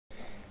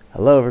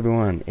Hello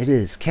everyone, it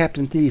is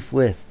Captain Thief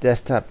with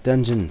Desktop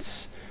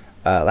Dungeons.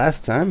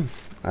 Last time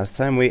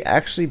we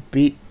actually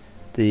beat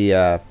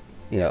the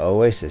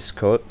Oasis,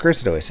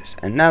 Cursed Oasis,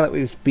 and now that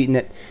we've beaten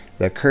it,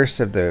 the curse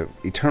of the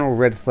eternal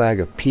red flag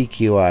of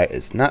PQI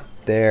is not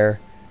there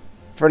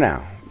for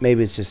now.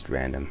 Maybe it's just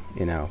random,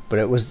 but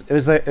it was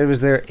there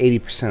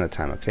 80% of the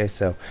time. Okay,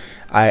 so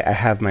I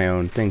have my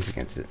own things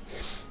against it,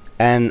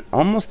 and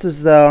almost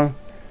as though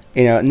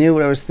it knew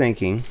what I was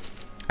thinking.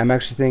 I'm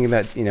actually thinking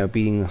about,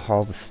 beating the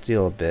Halls of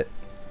Steel a bit.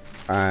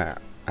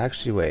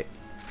 Actually, wait.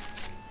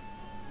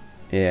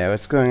 Yeah,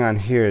 what's going on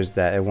here is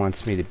that it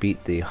wants me to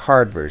beat the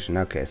hard version.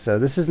 Okay, so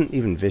this isn't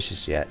even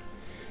vicious yet.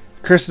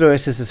 Cursed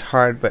Oasis is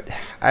hard, but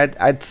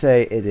I'd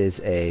say it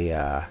is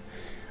a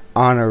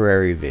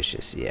honorary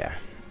vicious. Yeah.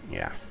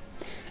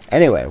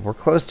 Anyway, we're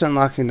close to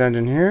unlocking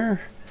dungeon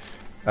here.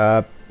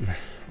 Well,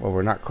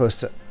 we're not close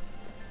to...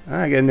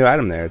 I get a new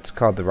item there. It's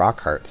called the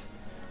Rock Heart.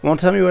 Won't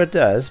tell me what it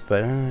does,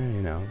 but,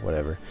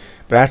 whatever.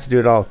 But I have to do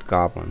it all with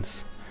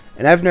goblins.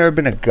 And I've never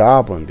been a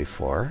goblin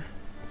before.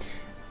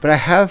 But I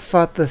have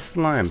fought the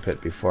slime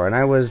pit before, and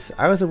I was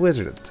a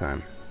wizard at the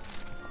time.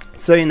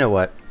 So you know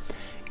what?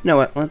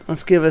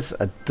 Let's give us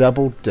a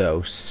double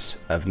dose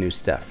of new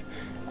stuff.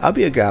 I'll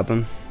be a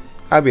goblin.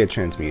 I'll be a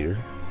transmuter.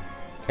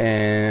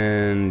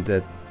 And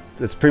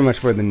that's pretty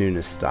much where the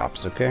newness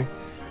stops, okay?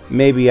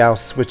 Maybe I'll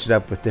switch it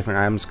up with different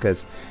items,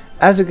 because...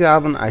 as a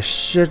goblin, I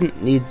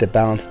shouldn't need the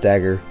balance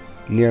dagger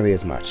nearly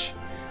as much.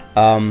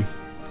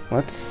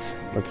 Let's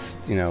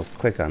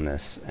click on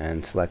this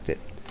and select it.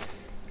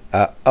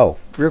 Oh,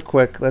 real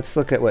quick, let's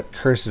look at what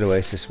Cursed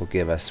Oasis will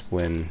give us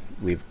when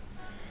we've...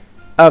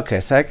 Okay,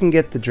 so I can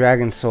get the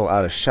dragon soul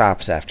out of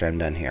shops after I'm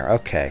done here.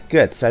 Okay,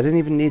 good. So I didn't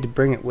even need to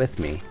bring it with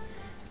me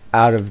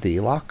out of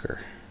the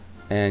locker.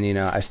 And,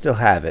 I still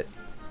have it.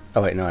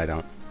 Oh, wait, no, I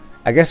don't.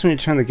 I guess when you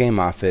turn the game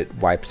off, it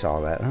wipes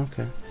all that.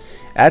 Okay.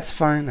 That's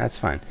fine,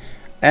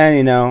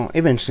 And,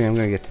 eventually I'm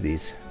going to get to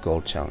these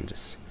gold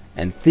challenges.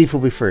 And Thief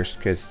will be first,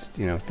 because,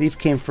 Thief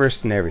came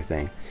first in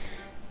everything.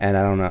 And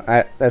I don't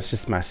know, that's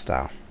just my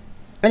style.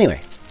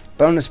 Anyway,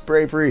 bonus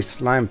bravery,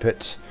 slime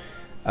pit.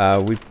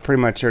 We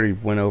pretty much already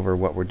went over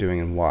what we're doing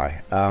and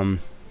why.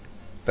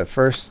 But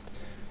first,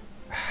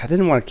 I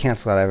didn't want to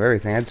cancel out of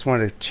everything. I just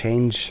wanted to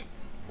change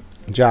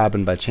job,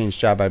 and by change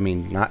job I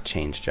mean not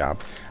change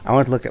job. I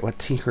want to look at what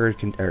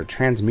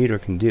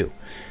Transmuter can do.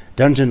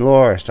 Dungeon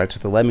lore starts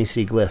with the Let Me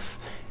See glyph.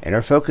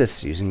 Inner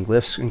focus using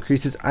glyphs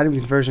increases item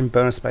conversion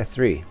bonus by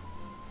 3.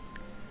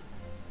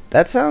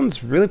 That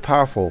sounds really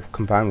powerful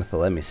combined with the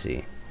Let Me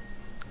See.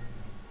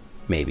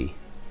 Maybe.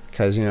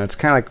 Because, it's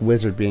kind of like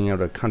Wizard being able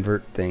to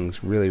convert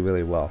things really,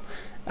 really well.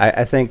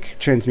 I think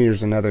Transmuter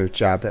is another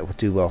job that will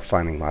do well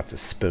finding lots of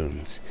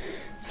spoons.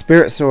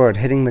 Spirit Sword,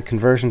 hitting the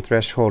conversion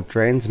threshold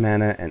drains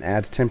mana and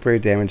adds temporary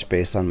damage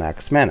based on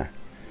max mana.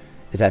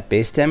 Is that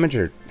base damage,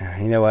 or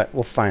you know what?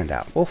 We'll find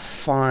out.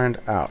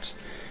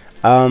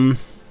 I'm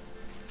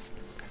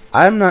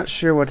not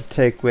sure what to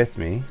take with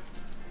me.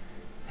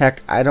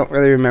 Heck, I don't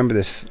really remember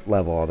this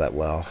level all that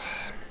well.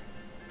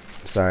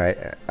 I'm sorry.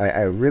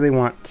 I really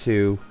want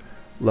to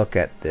look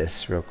at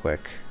this real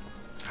quick.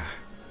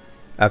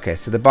 Okay,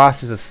 so the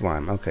boss is a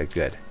slime. Okay,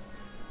 good.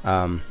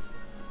 I'm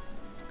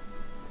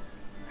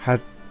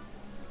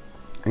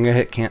gonna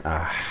hit can't.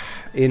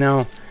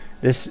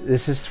 This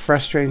is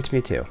frustrating to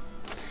me too.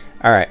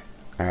 All right,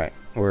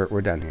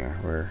 we're done here.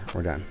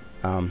 We're done.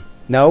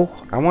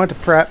 No, I want to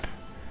prep.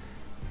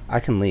 I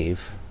can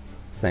leave,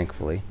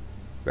 thankfully,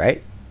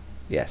 right?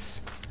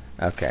 Yes.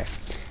 Okay.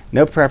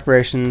 No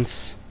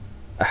preparations.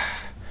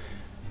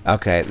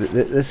 Okay,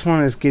 this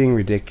one is getting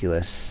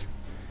ridiculous.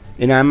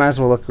 I might as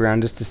well look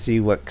around just to see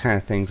what kind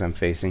of things I'm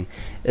facing.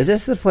 Is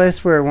this the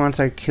place where once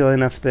I kill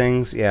enough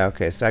things? Yeah,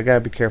 okay, so I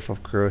gotta be careful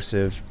of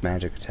corrosive,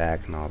 magic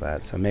attack, and all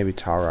that. So maybe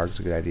Tarog's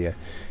a good idea.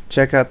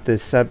 Check out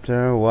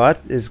the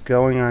what is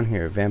going on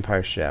here?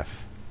 Vampire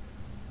Chef.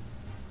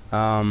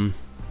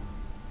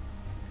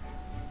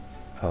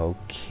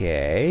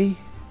 Okay.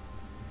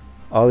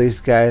 All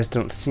these guys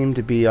don't seem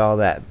to be all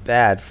that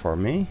bad for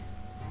me.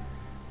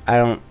 I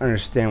don't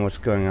understand what's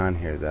going on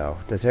here, though.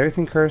 Does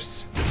everything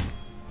curse?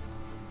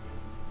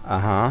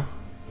 Uh-huh.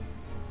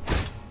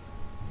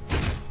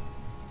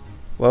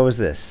 What was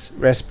this?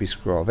 Recipe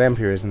scroll.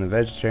 Vampirism, the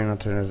vegetarian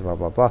alternative, blah,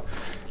 blah, blah.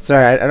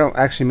 Sorry, I don't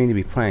actually mean to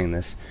be playing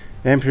this.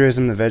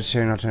 Vampirism, the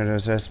vegetarian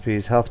alternatives,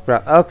 recipes, health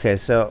broth. Okay,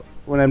 so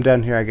when I'm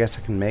done here, I guess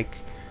I can make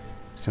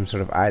some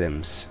sort of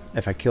items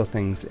if I kill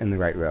things in the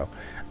right row.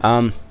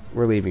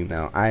 We're leaving,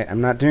 though. I'm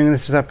not doing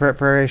this without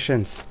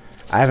preparations.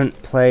 I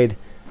haven't played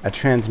a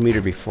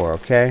Transmuter before,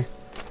 okay?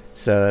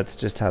 So that's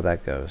just how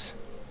that goes.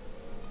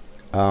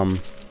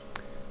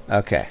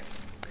 Okay.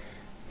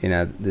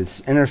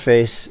 This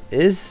interface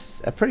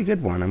is a pretty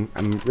good one.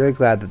 I'm really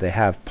glad that they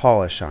have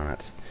polish on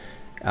it.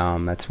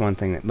 That's one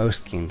thing that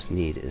most games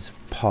need is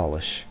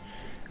polish.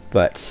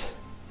 But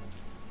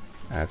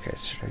okay,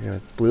 should I go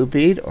with blue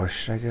bead or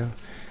should I go?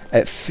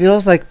 It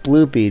feels like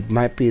blue bead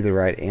might be the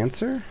right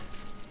answer.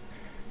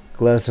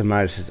 Gloves of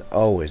Midas is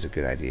always a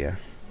good idea.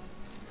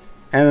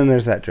 And then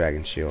there's that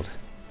dragon shield.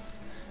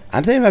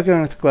 I'm thinking about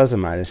going with Gloves of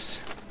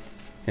Midas.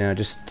 You know,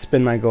 just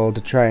spend my gold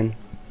to try and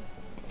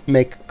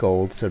make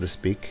gold, so to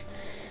speak.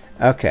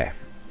 Okay.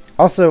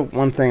 Also,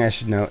 one thing I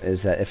should note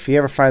is that if you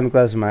ever find the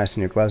Gloves of Midas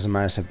and your Gloves of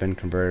Midas have been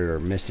converted or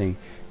missing,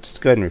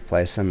 just go ahead and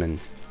replace them and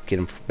get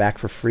them back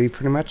for free,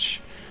 pretty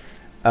much.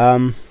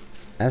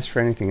 As for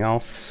anything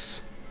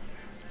else,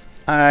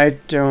 I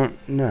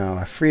don't know.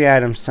 A free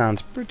item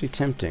sounds pretty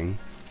tempting,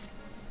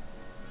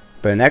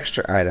 but an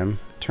extra item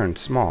turned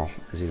small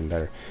is even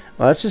better.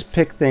 Well, let's just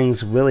pick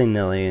things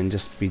willy-nilly and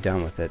just be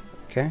done with it.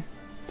 Okay?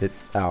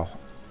 Oh,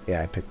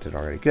 yeah, I picked it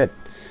already. Good.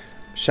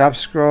 Shop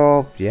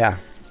scroll, yeah,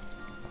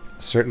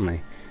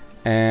 certainly.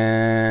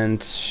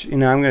 And you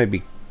know, I'm gonna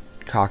be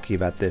cocky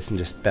about this and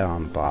just bet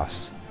on the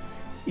boss,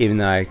 even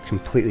though I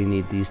completely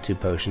need these 2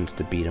 potions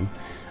to beat him.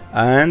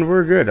 And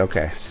we're good.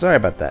 Okay, sorry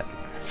about that.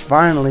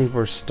 Finally,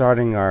 we're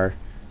starting our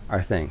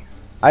thing.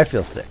 I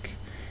feel sick.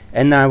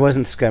 And now I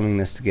wasn't scumming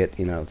this to get,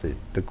 you know,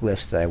 the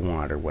glyphs that I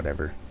want or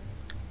whatever.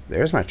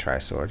 There's my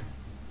tri-sword.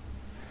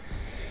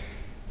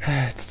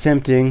 It's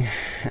tempting,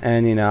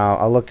 and you know,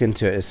 I'll look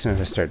into it as soon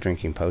as I start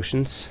drinking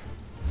potions.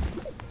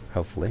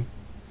 Hopefully.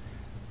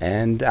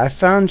 And I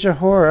found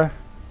Jahora.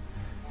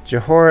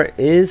 Jahora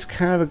is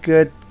kind of a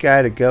good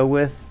guy to go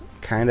with.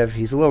 Kind of.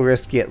 He's a little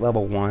risky at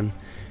level 1.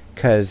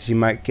 Because you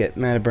might get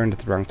mana burned at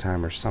the wrong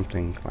time or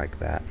something like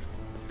that.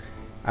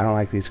 I don't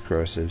like these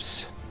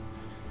corrosives.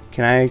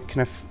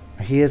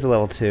 He is a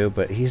level 2,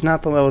 but he's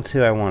not the level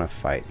 2 I want to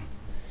fight.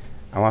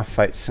 I want to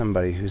fight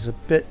somebody who's a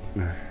bit...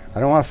 I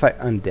don't want to fight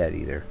undead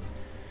either.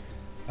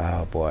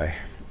 Oh boy.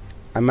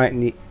 I might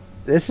need...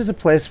 This is a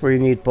place where you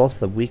need both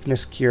the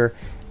weakness cure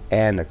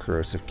and a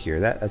corrosive cure.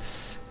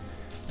 That's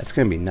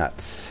going to be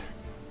nuts.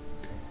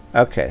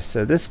 Okay,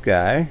 so this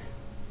guy...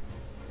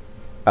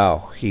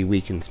 Oh, he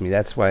weakens me.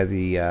 That's why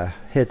the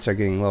hits are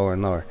getting lower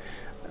and lower.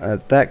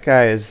 That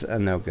guy is a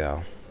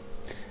no-go.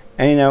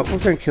 And you know, we're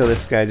going to kill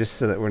this guy just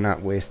so that we're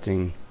not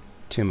wasting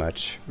too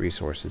much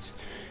resources.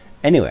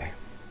 Anyway,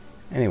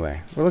 we're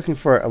looking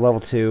for a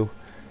level 2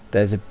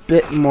 that is a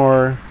bit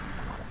more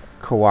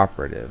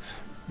cooperative.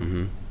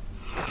 And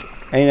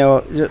you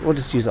know, we'll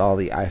just use all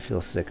the I feel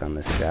sick on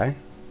this guy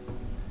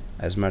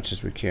as much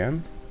as we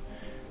can.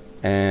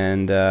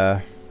 And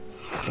we'll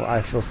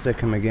I feel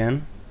sick him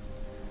again.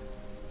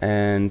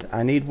 And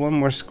I need 1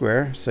 more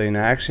square, so you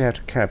know, I actually have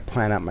to kind of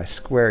plan out my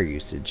square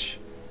usage.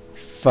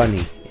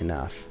 Funny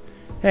enough.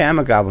 Hey, I'm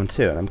a goblin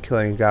too, and I'm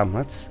killing a goblin.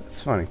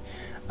 That's funny.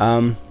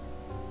 In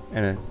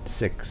a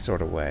sick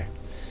sort of way.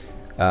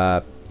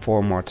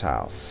 4 more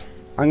tiles.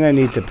 I'm gonna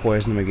need to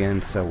poison him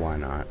again, so why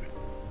not?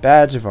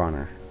 Badge of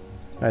honor.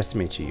 Nice to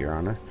meet you, Your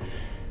Honor.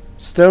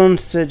 Stone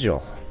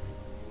sigil.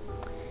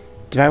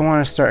 Do I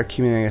want to start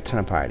accumulating a ton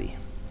of piety?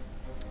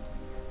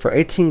 For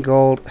 18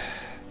 gold,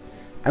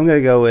 I'm going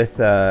to go with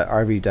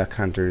RV Duck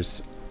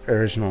Hunter's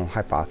original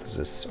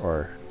hypothesis,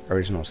 or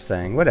original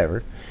saying,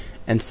 whatever,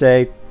 and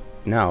say,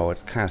 no,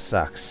 it kind of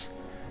sucks.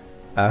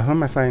 Who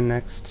am I fighting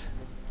next?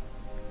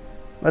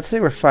 Let's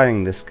say we're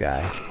fighting this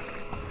guy.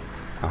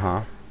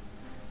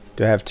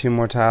 Do I have 2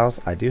 more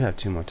tiles? I do have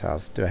 2 more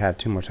tiles. Do I have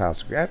 2 more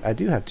tiles to grab? I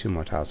do have 2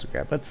 more tiles to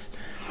grab. Let's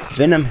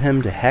venom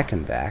him to heck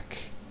and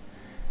back,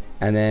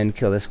 and then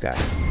kill this guy.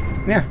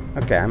 Yeah,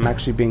 okay, I'm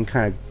actually being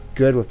kind of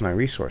good with my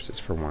resources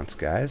for once,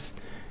 guys.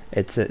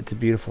 It's a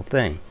beautiful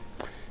thing.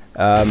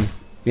 You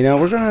know,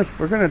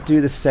 we're gonna do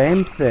the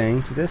same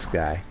thing to this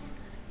guy,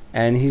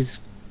 and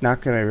he's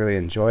not gonna really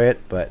enjoy it,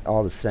 but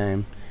all the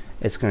same,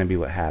 it's gonna be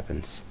what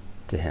happens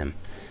to him.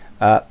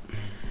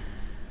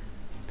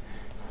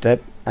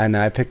 I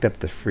know I picked up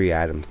the free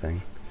item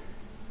thing.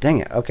 Dang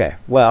it. Okay.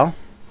 Well,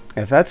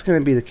 if that's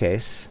gonna be the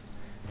case,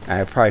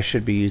 I probably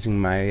should be using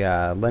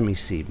my Lemmy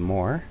Seed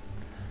more.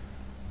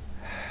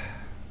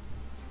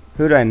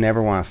 Who do I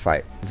never want to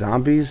fight?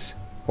 Zombies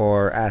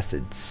or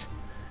acids?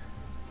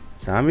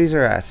 Zombies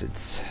or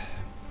acids?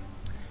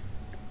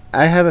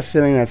 I have a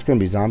feeling that's going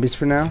to be zombies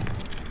for now.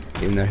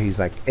 Even though he's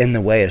like in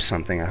the way of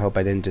something. I hope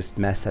I didn't just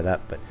mess that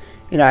up. But,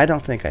 you know, I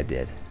don't think I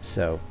did.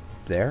 So,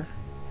 there.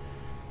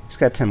 He's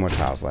got 10 more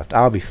tiles left.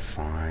 I'll be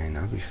fine.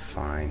 I'll be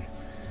fine.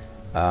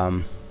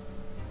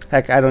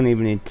 Heck, I don't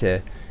even need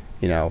to,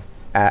 you know,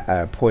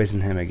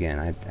 poison him again.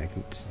 I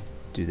can just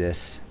do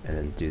this and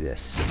then do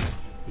this.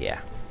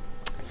 Yeah.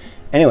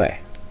 Anyway,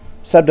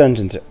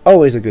 sub-dungeons are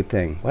always a good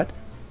thing. What?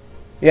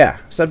 Yeah,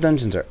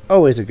 sub-dungeons are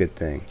always a good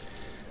thing.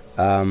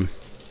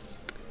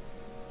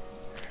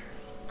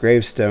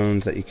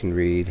 Gravestones that you can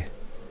read.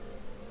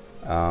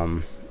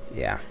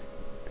 Yeah.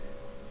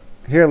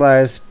 Here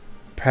lies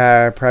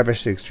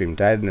Privacy Extreme.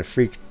 Died in a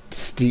freak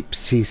steep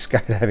sea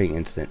skydiving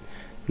incident.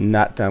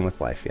 Not done with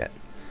life yet.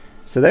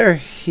 So there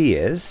he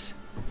is.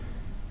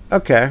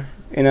 Okay.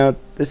 You know,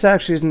 this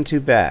actually isn't too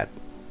bad.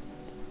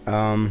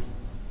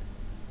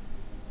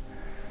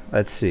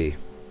 Let's see.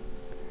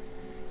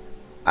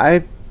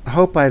 I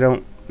hope I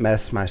don't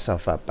mess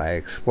myself up by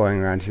exploring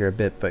around here a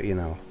bit, but you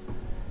know,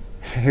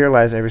 here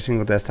lies every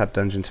single desktop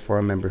dungeons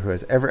forum member who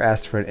has ever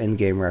asked for an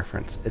in-game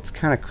reference. It's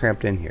kind of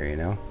cramped in here, you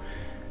know.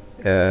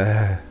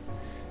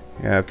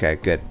 Okay,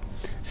 good.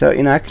 So,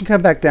 I can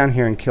come back down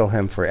here and kill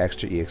him for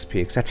extra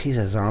EXP, except he's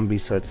a zombie,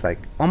 so it's like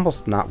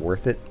almost not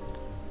worth it.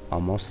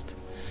 Almost.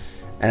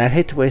 And I'd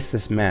hate to waste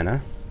this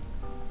mana,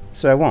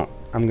 so I won't.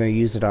 I'm going to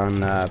use it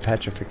on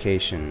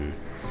petrification.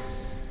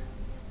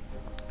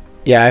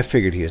 Yeah, I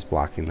figured he was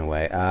blocking the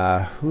way.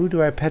 Who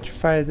do I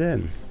petrify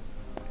then?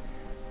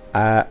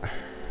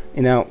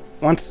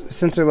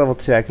 Since they're level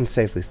 2, I can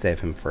safely save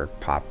him for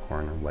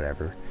popcorn or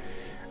whatever.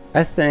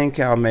 I think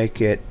I'll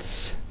make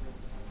it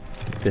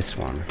this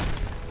one.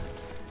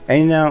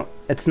 And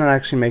it's not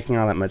actually making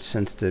all that much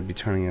sense to be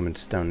turning him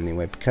into stone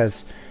anyway,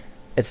 because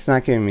it's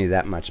not giving me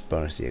that much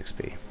bonus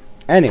EXP.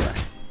 Anyway,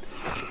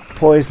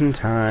 poison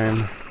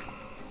time,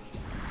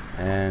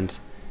 and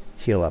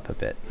heal up a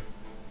bit.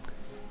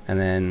 And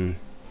then,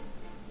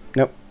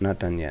 nope, not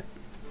done yet.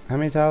 How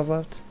many tiles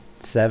left?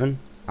 7?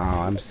 Oh,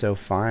 I'm so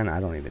fine, I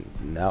don't even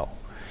know.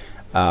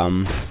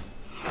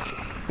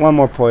 One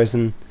more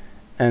poison,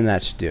 and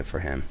that should do it for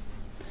him.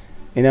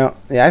 The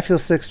I feel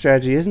sick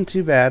strategy isn't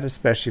too bad,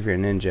 especially if you're a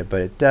ninja,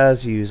 but it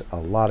does use a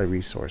lot of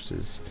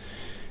resources.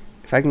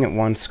 If I can get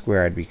 1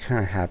 square, I'd be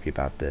kind of happy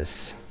about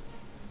this.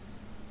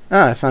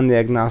 Ah, I found the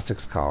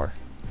Agnostic's Collar.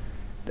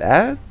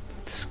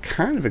 That's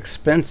kind of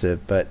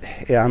expensive, but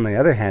on the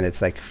other hand,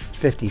 it's like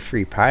 50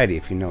 free piety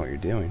if you know what you're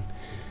doing.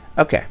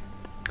 Okay,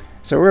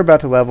 so we're about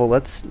to level.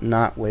 Let's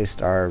not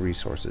waste our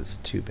resources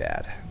too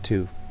bad,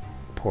 too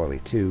poorly,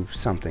 too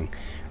something.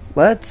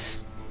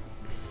 Let's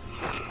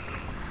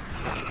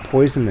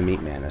poison the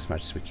meat man as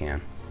much as we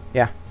can.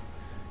 Yeah,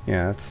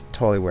 that's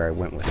totally where I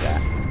went with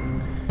that.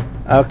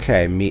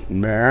 Okay, meat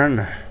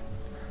man.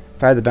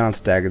 If I had the balance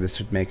dagger, this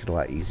would make it a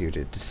lot easier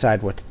to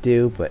decide what to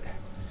do,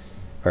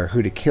 or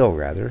who to kill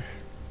rather.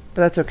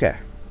 But that's okay.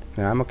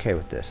 I'm okay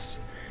with this.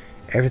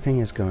 Everything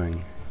is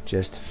going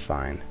just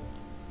fine.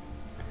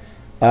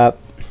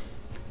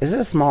 Is it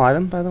a small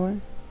item, by the way?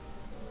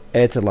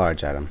 It's a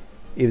large item,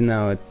 even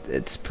though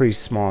it's pretty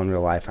small in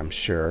real life. I'm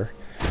sure.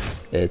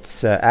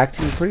 It's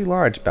acting pretty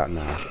large about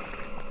now.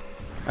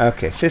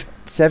 Okay,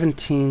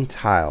 17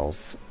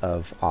 tiles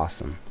of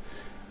awesome.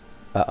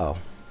 Uh-oh.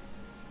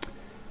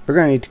 We're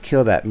going to need to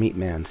kill that meat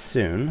man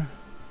soon,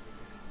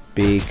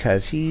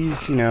 because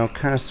he's,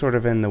 kind of sort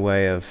of in the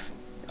way of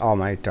all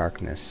my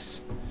darkness.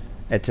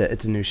 It's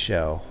a new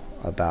show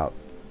about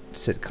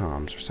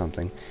sitcoms or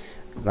something.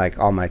 Like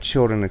All My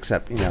Children,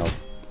 except,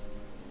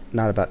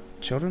 not about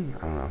children?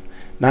 I don't know.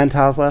 9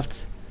 tiles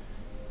left.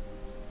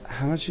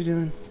 How much you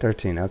doing?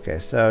 13. Okay,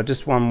 so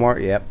just one more.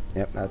 Yep,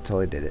 that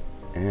totally did it.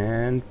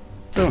 And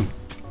boom.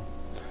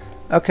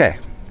 Okay,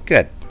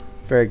 good.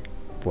 Very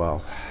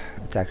well.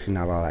 It's actually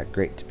not all that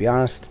great, to be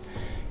honest.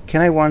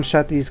 Can I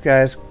one-shot these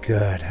guys?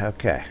 Good.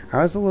 Okay.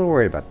 I was a little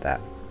worried about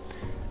that.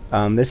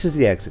 This is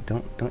the exit.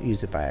 Don't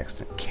use it by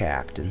accident,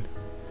 Captain.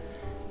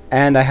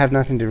 And I have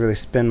nothing to really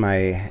spend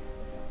my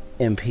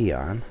MP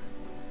on.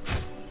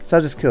 So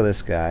I'll just kill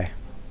this guy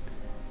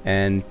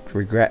and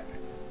regret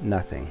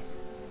nothing.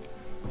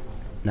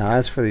 Now,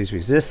 as for these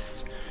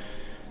resists,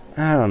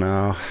 I don't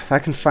know. If I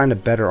can find a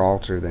better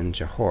altar than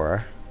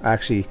Jahora.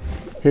 Actually,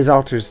 his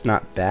altar's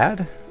not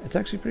bad. It's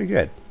actually pretty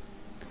good.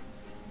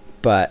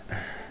 But,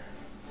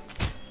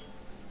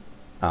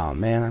 oh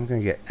man, I'm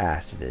going to get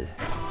acided.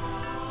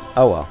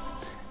 Oh well.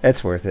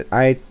 It's worth it.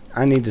 I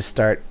need to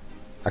start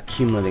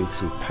accumulating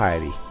some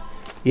piety.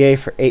 Yay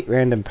for 8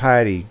 random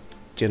piety,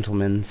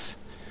 gentlemens.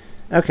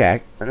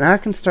 Okay, now I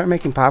can start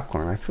making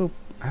popcorn. I feel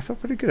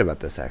pretty good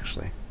about this,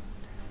 actually.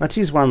 Let's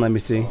use one, let me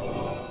see.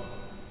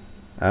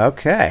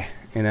 Okay,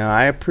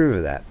 I approve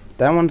of that.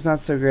 That one's not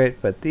so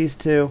great, but these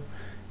two,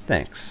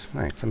 thanks.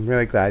 I'm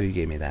really glad you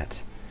gave me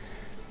that.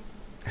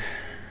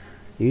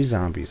 You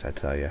zombies, I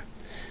tell you.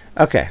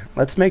 Okay,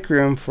 let's make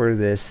room for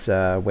this,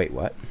 wait,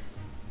 what?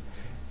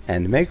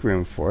 And to make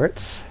room for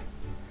it,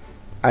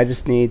 I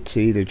just need to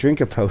either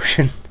drink a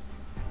potion,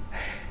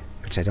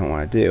 which I don't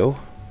want to do,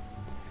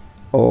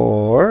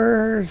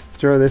 or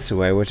throw this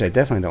away, which I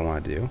definitely don't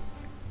want to do,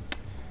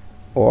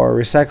 or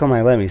recycle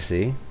my let me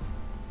see.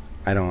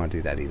 I don't want to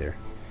do that either.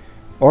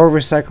 Or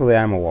recycle the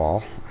ammo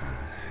wall.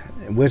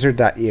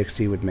 Wizard.exe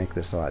would make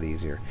this a lot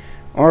easier.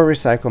 Or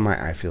recycle my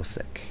I feel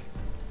sick.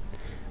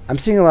 I'm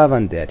seeing a lot of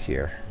undead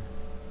here.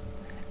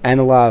 And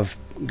a lot of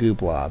goo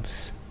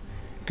blobs.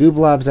 Goo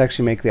blobs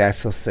actually make the I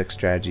feel sick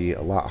strategy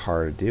a lot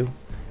harder to do.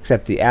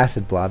 Except the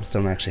acid blobs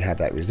don't actually have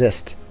that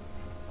resist.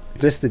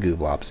 Just the goo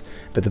blobs.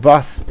 But the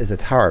boss is a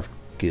tower of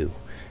goo.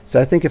 So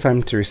I think if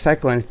I'm to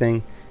recycle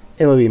anything,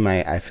 it will be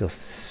my I feel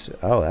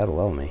oh, that'll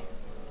low me.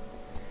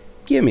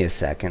 Give me a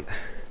second.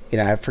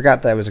 I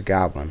forgot that I was a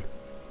goblin.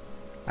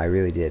 I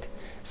really did.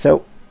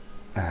 So,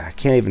 I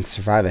can't even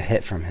survive a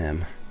hit from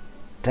him.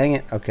 Dang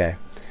it. Okay.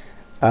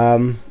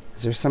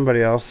 Is there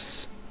somebody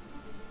else?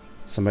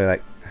 Somebody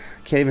like...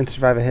 Can't even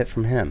survive a hit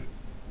from him.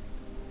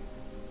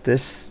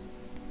 This...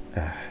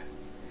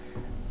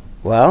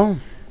 well...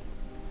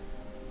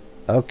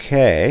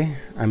 Okay.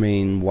 I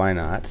mean, why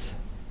not?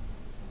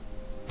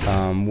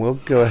 We'll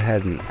go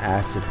ahead and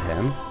acid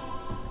him.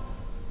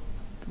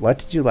 What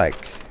did you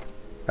like?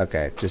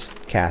 Okay,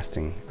 just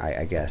casting,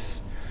 I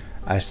guess.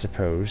 I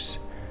suppose.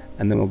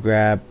 And then we'll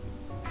grab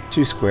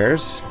 2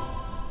 squares.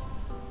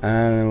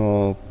 And then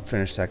we'll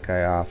finish that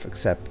guy off,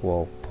 except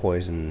we'll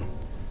poison,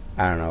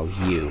 I don't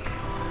know, you.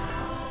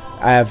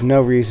 I have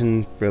no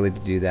reason really to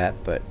do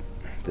that, but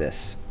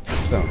this.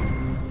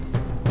 Boom.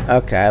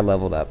 Okay, I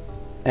leveled up.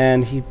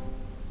 And he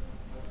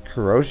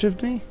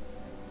corrosived me?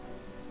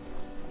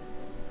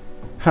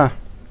 Huh.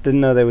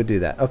 Didn't know they would do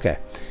that. Okay.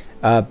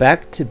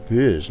 Back to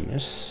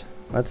business.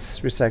 Let's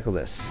recycle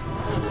this.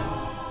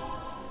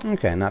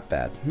 Okay, not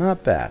bad.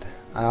 Not bad.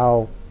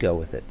 I'll go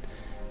with it.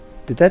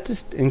 Did that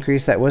just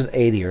increase? That was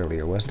 80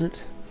 earlier, wasn't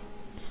it?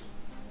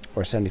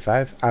 Or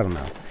 75? I don't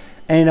know.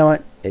 And you know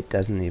what? It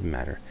doesn't even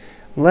matter.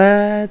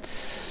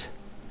 Let's...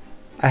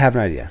 I have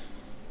an idea.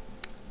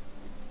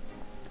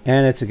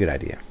 And it's a good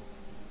idea.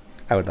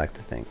 I would like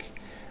to think.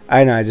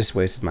 I know I just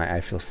wasted my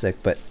I feel sick,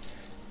 but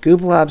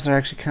Goblobs are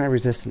actually kind of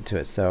resistant to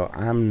it, so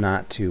I'm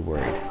not too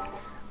worried.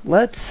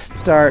 Let's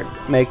start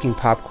making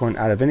popcorn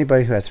out of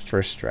anybody who has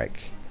first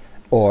strike.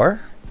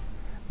 Or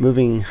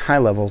moving high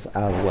levels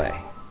out of the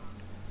way.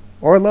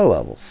 Or low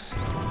levels.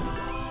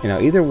 You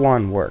know, either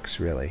one works,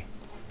 really.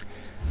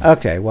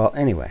 Okay, well,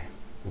 anyway.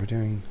 We're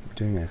doing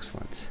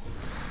excellent.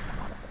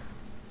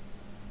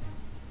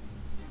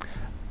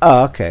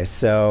 Oh, okay,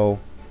 so...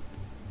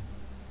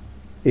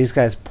 These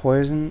guys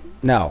poison?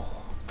 No.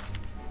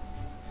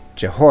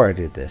 Jahora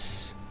did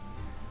this.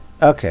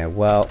 Okay,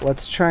 well,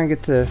 let's try and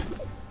get to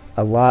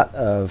a lot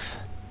of...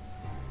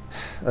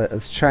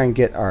 Let's try and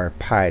get our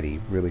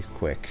piety really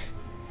quick.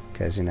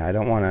 Because, you know, I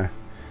don't want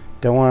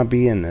to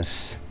be in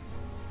this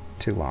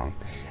too long.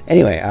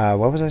 Anyway,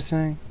 what was I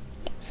saying?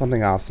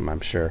 Something awesome,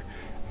 I'm sure.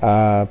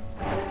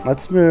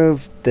 Let's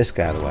move this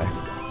guy out of the way.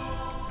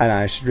 And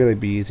I should really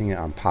be using it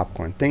on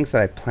popcorn. Things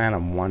that I plan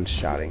on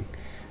one-shotting.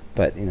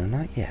 But, you know,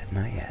 not yet,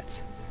 not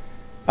yet.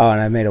 Oh, and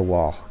I made a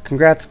wall.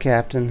 Congrats,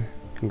 Captain.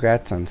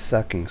 Congrats on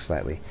sucking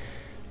slightly.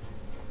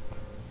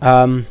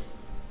 We're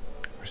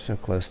so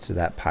close to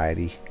that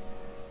piety.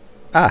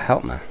 Ah,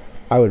 Helpna.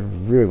 I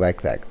would really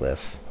like that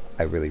glyph.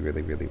 I really,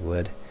 really, really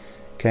would.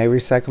 Can I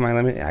recycle my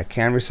limit? I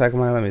can recycle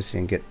my limit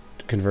and get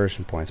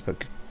conversion points,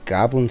 but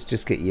goblins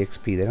just get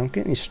EXP. They don't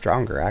get any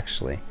stronger,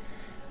 actually.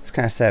 It's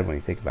kind of sad when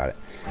you think about it.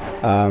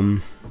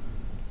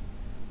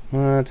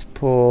 Let's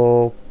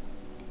pull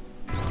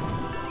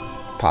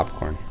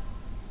popcorn.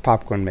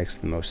 Popcorn makes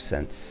the most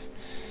sense.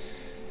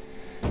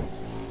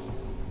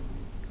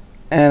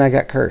 And I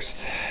got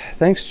cursed.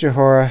 Thanks,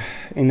 Jahora.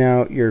 You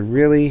know, you're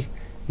really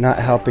not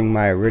helping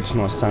my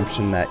original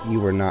assumption that you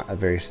were not a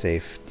very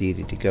safe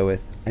deity to go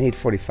with. I need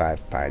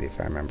 45 piety if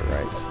I remember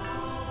right.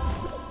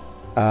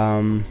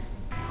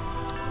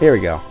 Here we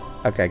go.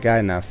 Okay, got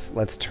enough.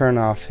 Let's turn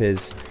off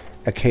his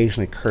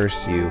occasionally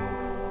curse you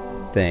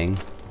thing.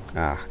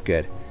 Ah,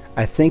 good.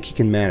 I think he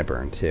can mana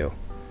burn too.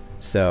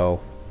 So,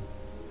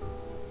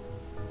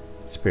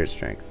 spirit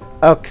strength.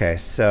 Okay,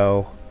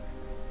 so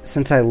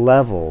since I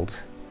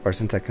leveled, or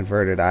since I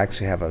converted, I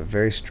actually have a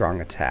very strong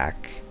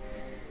attack.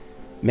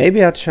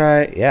 Maybe I'll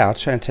try, yeah, I'll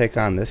try and take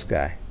on this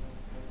guy.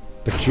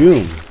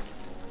 Bajoom!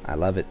 I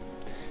love it.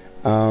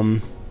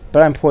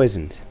 But I'm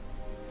poisoned.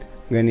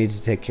 I'm going to need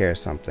to take care of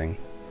something.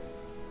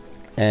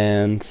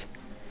 And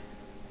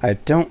I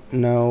don't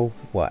know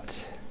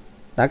what.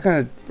 Not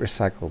going to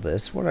recycle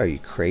this. What are you,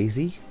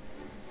 crazy?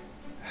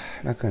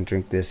 Not going to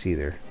drink this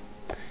either.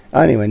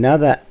 Anyway, now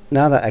that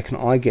I can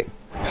only get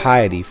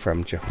piety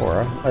from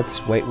Jahora,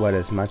 let's wait what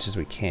as much as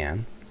we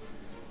can.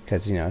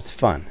 Because, you know, it's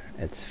fun.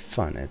 It's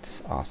fun.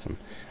 It's awesome.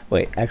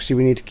 Wait, actually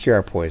we need to cure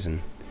our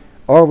poison.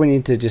 Or we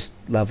need to just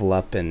level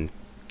up and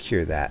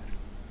cure that.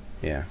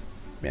 Yeah.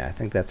 Yeah, I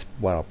think that's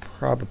what I'll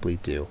probably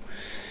do.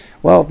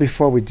 Well,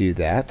 before we do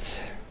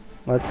that,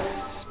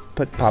 let's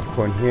put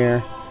popcorn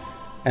here.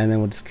 And then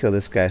we'll just kill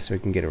this guy so we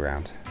can get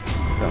around.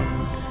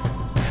 Boom.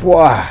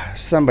 Wow,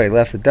 somebody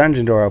left the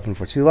dungeon door open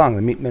for too long.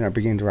 The meat men are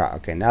beginning to rot.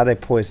 Okay, now they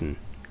poison.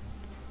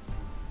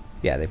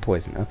 Yeah, they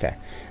poison. Okay.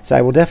 So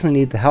I will definitely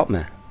need the help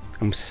me.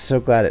 I'm so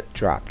glad it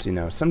dropped. You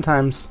know,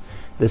 sometimes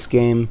this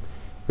game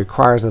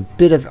requires a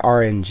bit of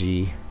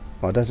RNG.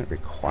 Well, it doesn't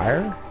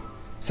require.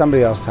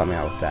 Somebody else help me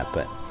out with that.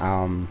 But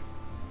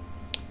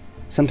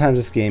sometimes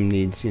this game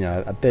needs, you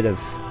know, a bit of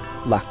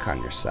luck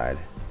on your side.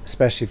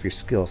 Especially if your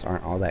skills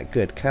aren't all that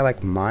good. Kind of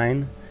like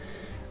mine.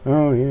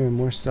 Oh, yeah,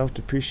 more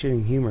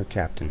self-depreciating humor,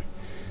 Captain.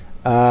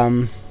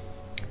 Do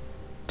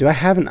I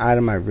have an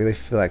item I really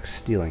feel like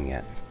stealing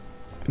yet?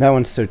 That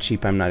one's so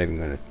cheap I'm not even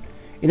going to...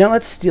 You know,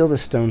 let's steal the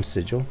stone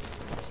sigil.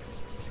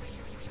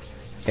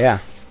 Yeah.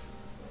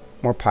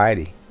 More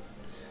piety.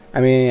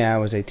 I mean, yeah,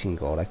 it was 18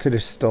 gold. I could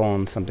have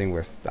stolen something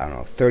worth, I don't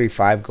know,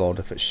 35 gold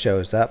if it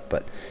shows up.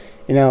 But,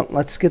 you know,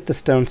 let's get the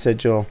stone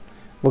sigil.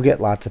 We'll get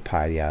lots of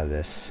piety out of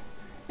this.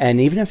 And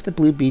even if the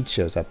blue bead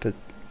shows up,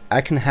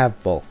 I can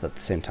have both at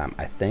the same time,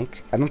 I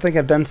think. I don't think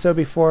I've done so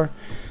before,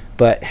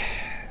 but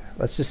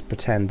let's just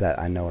pretend that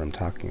I know what I'm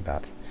talking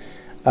about.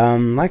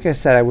 Like I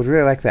said, I would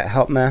really like that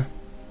help me,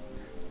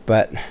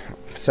 but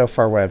so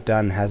far what I've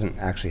done hasn't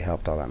actually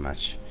helped all that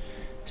much.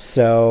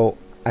 So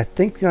I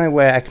think the only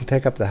way I can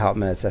pick up the help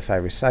me is if I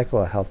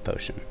recycle a health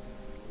potion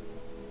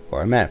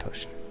or a mana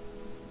potion.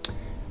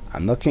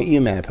 I'm looking at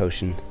you, mana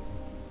potion.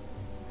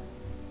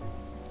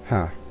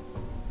 Huh.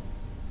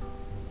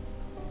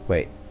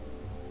 Wait.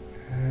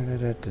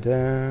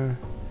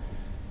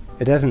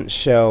 It doesn't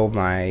show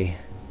my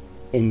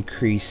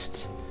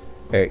increased,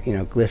 or, you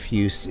know, glyph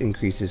use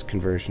increases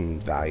conversion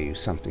value,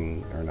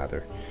 something or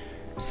another.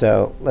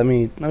 So let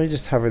me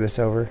just hover this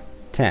over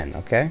 10.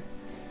 Okay,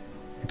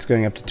 it's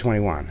going up to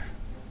 21.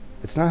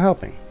 It's not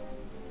helping.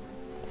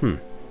 Well,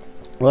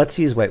 let's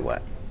use wait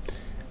what.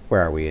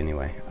 Where are we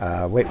anyway?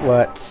 Wait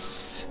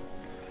what's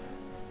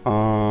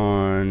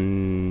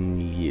on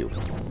you.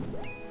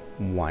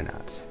 Why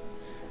not?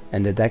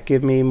 And did that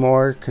give me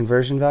more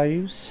conversion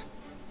values?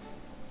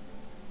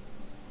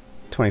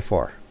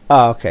 24.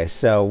 Oh, okay.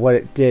 So what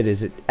it did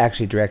is it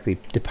actually directly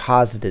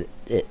deposited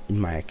it in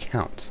my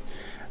account.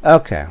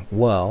 Okay.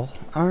 Well,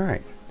 all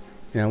right.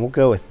 You know, we'll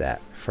go with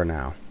that for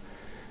now.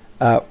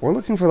 We're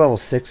looking for level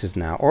 6s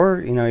now, or,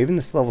 you know, even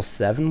this level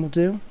 7 will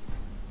do.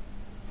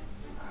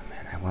 Oh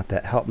man, I want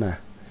that. Help me.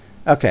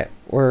 Okay,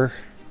 we're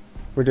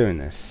doing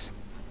this.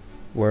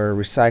 We're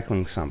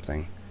recycling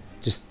something.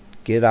 Just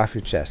get it off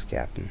your chest,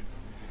 Captain.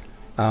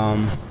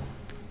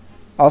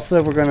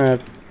 Also, we're gonna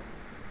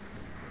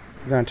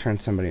turn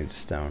somebody into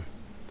stone,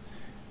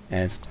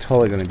 and it's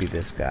totally gonna be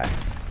this guy.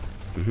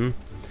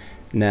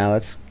 Now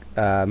let's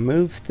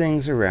move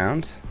things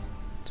around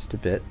just a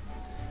bit.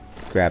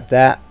 Grab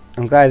that.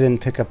 I'm glad I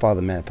didn't pick up all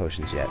the mana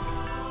potions yet.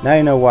 Now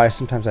you know why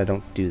sometimes I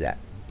don't do that.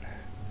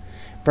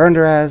 Burned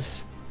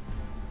Raz.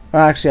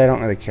 Well, actually, I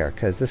don't really care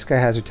because this guy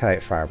has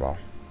Retaliate Fireball.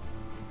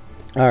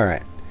 All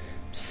right.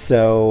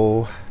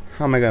 So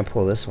how am I gonna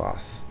pull this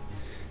off?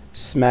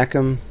 Smack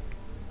him.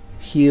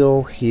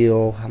 Heal,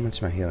 heal. How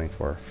much am I healing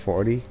for?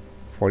 40?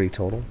 40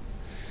 total?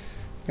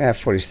 I have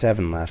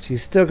 47 left.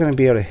 He's still going to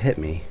be able to hit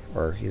me,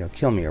 or, you know,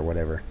 kill me or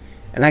whatever.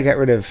 And I got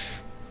rid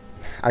of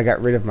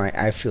my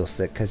I feel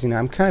sick because, you know,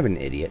 I'm kind of an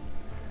idiot.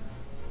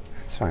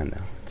 It's fine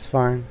though. It's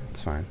fine. It's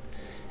fine.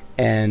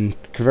 And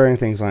converting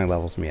things only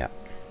levels me up.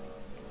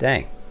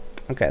 Dang.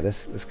 Okay,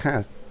 this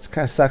kind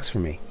of sucks for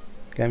me.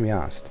 Gotta be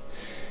honest.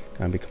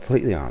 Gonna be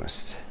completely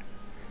honest.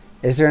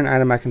 Is there an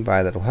item I can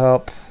buy that'll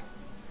help?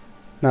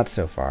 Not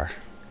so far.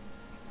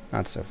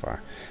 Not so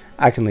far.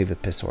 I can leave the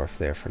Pissorf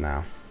there for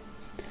now.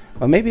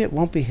 Well, maybe it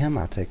won't be him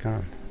I'll take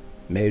on.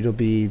 Maybe it'll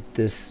be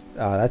this.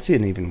 That's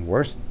an even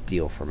worse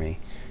deal for me.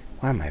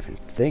 Why am I even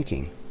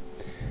thinking?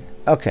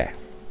 Okay.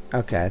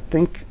 Okay, I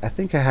think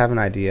I have an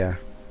idea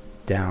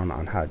down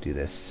on how to do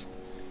this.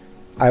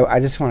 I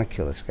just want to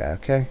kill this guy,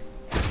 okay?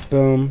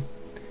 Boom.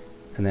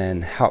 And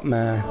then help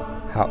me.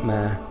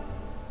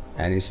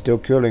 And he's still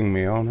killing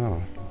me, oh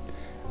no.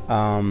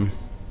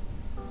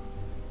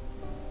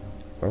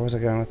 Where was I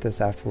going with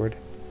this afterward?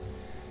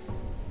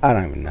 I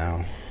don't even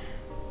know.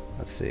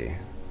 Let's see.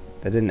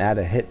 That didn't add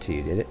a hit to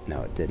you, did it?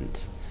 No, it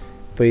didn't.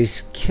 But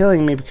he's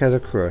killing me because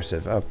of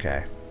corrosive.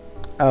 Okay.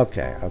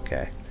 Okay,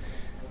 okay.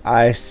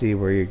 I see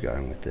where you're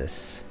going with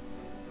this.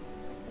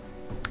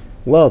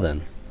 Well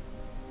then.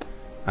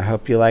 I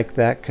hope you like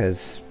that,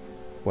 because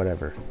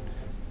whatever.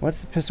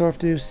 What's the Pissorf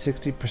do?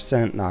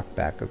 60%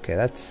 knockback. Okay,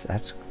 that's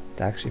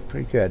actually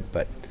pretty good,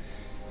 but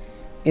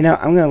you know,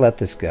 I'm gonna let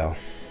this go.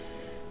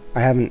 I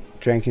haven't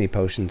drank any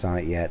potions on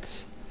it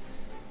yet.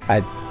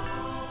 What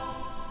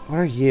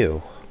are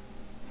you?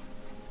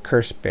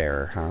 Curse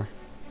Bearer, huh?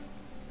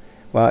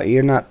 Well,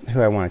 you're not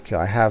who I want to kill.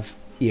 I have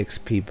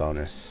EXP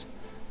bonus.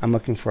 I'm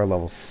looking for a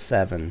level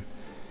 7,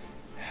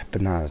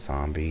 but not a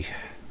zombie.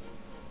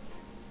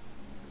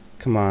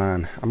 Come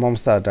on, I'm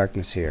almost out of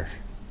darkness here.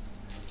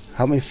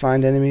 Help me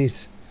find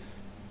enemies.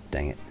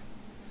 Dang it.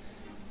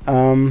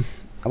 A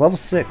level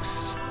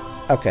 6.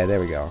 Okay, there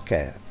we go.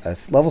 Okay,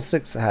 that's level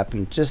 6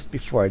 happened just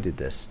before I did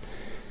this.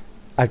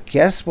 I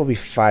guess we'll be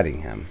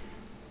fighting him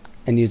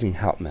and using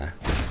help me.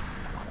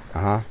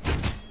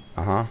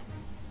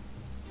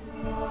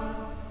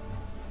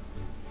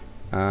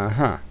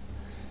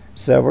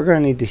 So we're gonna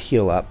need to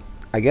heal up.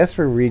 I guess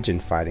we're region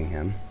fighting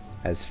him,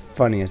 as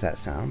funny as that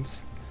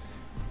sounds.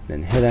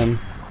 Then hit him,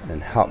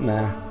 then help me,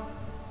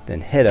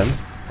 then hit him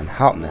and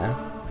help me,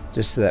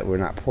 just so that we're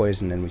not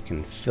poisoned and we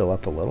can fill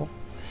up a little.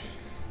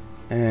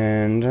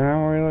 And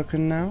how are we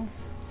looking now?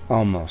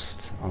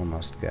 Almost,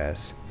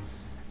 guys.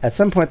 At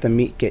some point the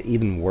meat get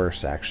even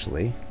worse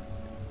actually,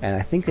 and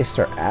I think they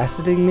start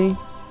aciding me.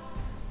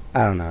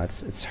 I don't know,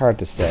 it's hard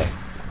to say.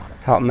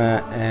 Help me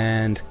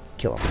and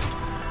kill him.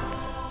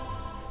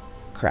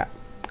 Crap,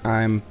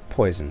 I'm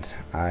poisoned.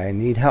 I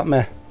need help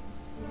me.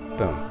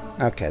 Boom.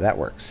 Okay, that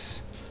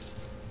works.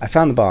 I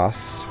found the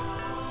boss.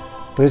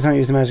 Please don't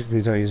use the magic,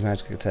 please don't use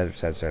magic, etc,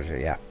 etc,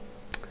 yeah.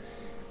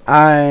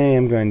 I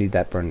am going to need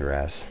that burned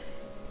Raz.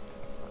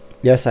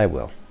 Yes, I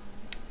will.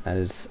 That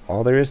is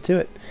all there is to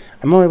it.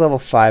 I'm only level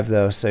 5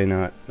 though, so you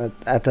know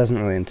that doesn't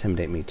really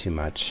intimidate me too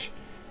much,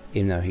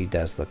 even though he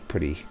does look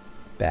pretty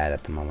bad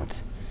at the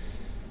moment.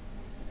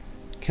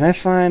 Can I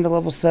find a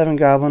level 7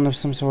 goblin of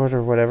some sort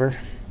or whatever?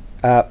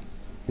 You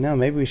know,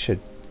 maybe we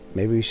should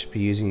be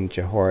using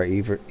Jahora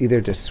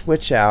either to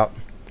switch out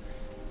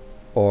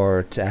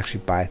or to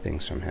actually buy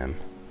things from him.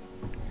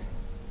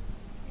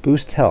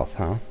 Boost health,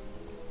 huh?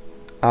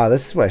 Ah,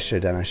 this is what I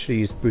should have done. I should have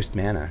used boost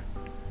mana.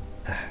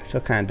 I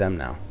feel kind of dumb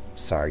now.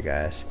 Sorry,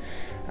 guys.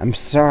 I'm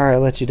sorry I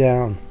let you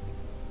down.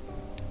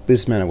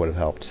 Boost mana would have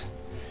helped.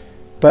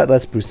 But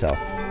let's boost health.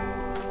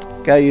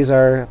 Gotta use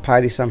our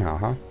piety somehow,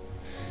 huh?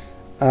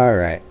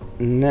 Alright,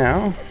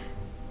 now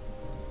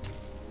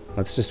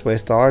let's just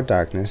waste all our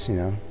darkness, you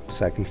know,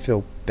 so I can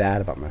feel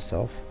bad about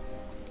myself.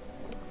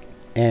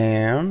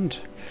 And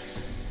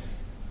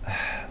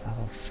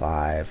level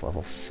 5,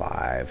 level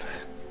 5.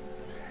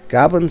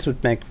 Goblins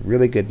would make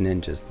really good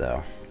ninjas,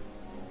 though.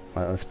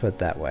 Let's put it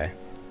that way.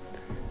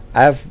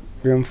 I have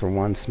room for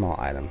one small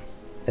item.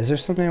 Is there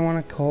something I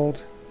want to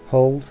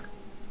hold?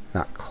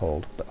 Not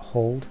cold, but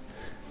hold.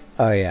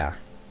 Oh yeah,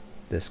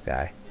 this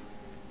guy.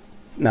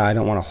 No, I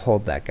don't want to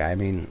hold that guy. I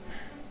mean,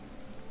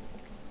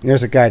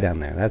 there's a guy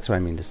down there. That's what I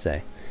mean to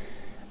say.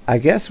 I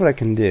guess what I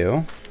can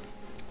do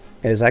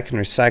is I can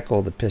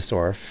recycle the Piss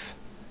Orf.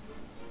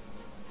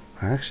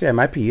 Actually, I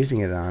might be using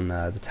it on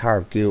the Tower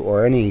of Goo,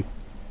 or any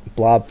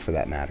blob for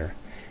that matter.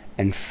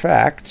 In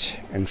fact,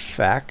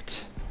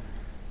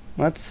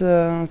 let's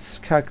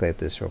calculate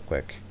this real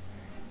quick.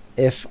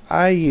 If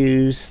I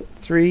use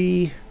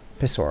 3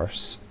 Piss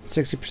Orfs,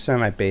 60% of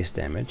my base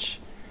damage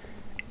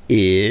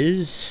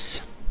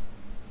is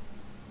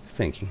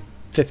 15.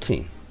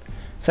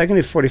 So I can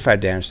do 45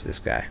 damage to this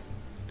guy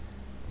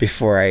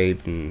before I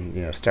even,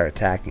 you know, start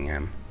attacking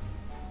him.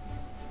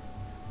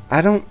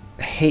 I don't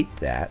hate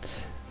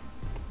that,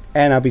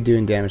 and I'll be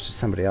doing damage to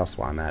somebody else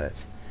while I'm at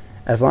it,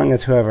 as long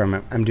as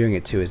whoever I'm doing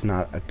it to is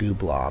not a goo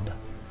blob.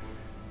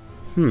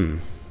 You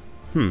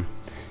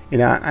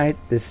know,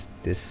 this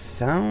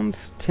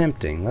sounds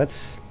tempting.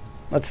 Let's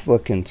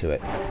look into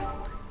it.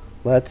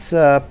 Let's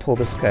pull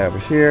this guy over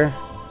here.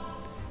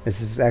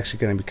 This is actually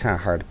going to be kind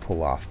of hard to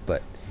pull off,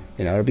 but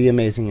you know, it'll be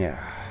amazing.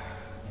 Yeah.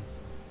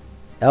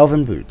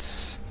 Elven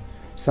boots,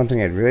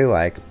 something I'd really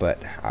like, but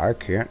I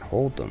can't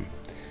hold them.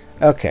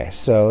 Okay,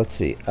 so let's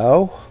see.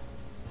 Oh,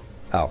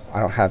 I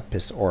don't have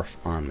Piss Orf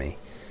on me.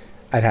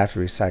 I'd have to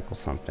recycle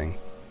something.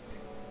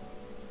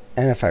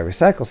 And if I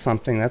recycle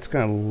something, that's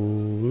going to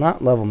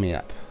not level me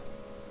up.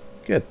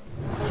 Good.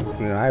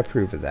 You know, I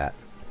approve of that.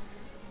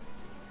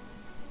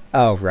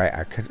 Oh, right.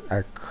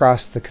 I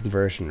crossed the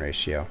conversion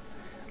ratio.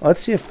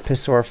 Let's see if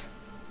Piss Orf...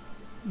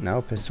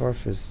 No, Piss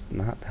Orf is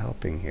not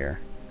helping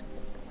here.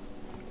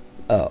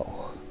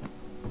 Oh,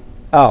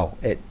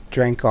 it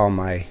drank all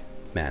my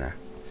mana.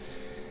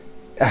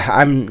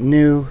 I'm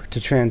new to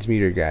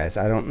Transmuter, guys.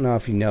 I don't know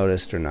if you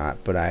noticed or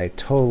not, but I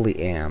totally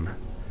am.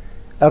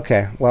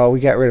 Okay, well, we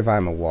got rid of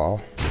I'm a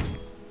Wall.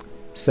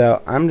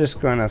 So I'm just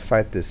going to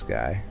fight this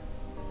guy.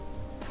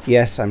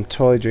 Yes, I'm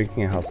totally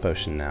drinking a health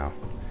potion now.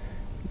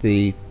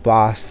 The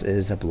boss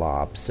is a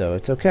blob, so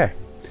it's okay.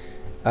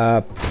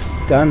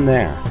 Done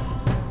there.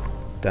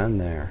 Done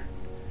there.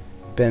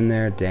 Been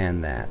there,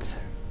 done that.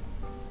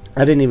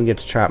 I didn't even get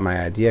to try out my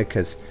idea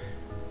because,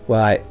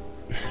 well,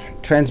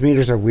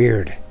 transmuters are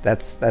weird.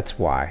 That's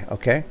why,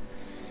 okay?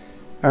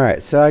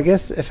 Alright, so I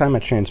guess if I'm a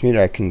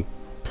transmuter, I can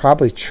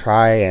probably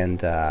try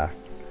and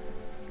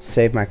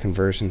save my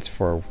conversions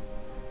for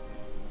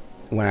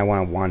when I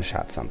want to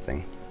one-shot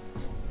something.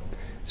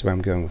 That's where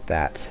I'm going with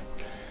that.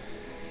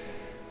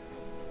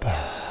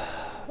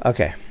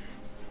 Okay.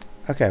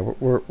 Okay,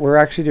 we're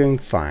actually doing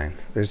fine.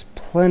 There's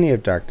plenty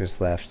of darkness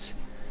left.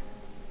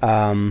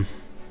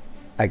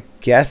 I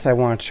guess I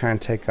want to try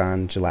and take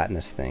on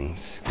gelatinous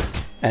things.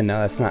 And no,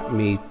 that's not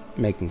me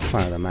making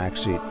fun of them.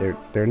 Actually,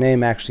 their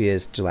name actually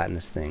is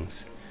gelatinous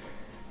things.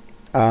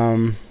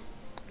 Can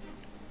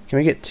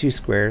we get 2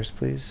 squares,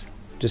 please?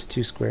 Just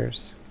 2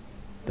 squares.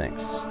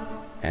 Thanks.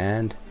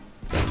 And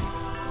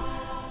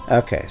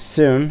okay,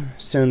 soon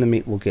the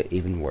meat will get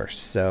even worse.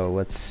 So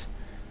let's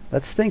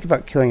think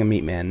about killing a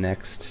meat man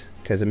next,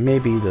 because it may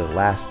be the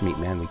last meat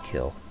man we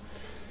kill.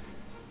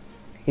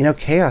 You know,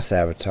 Chaos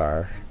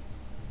Avatar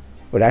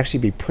would actually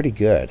be pretty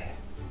good.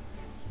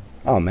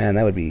 Oh man,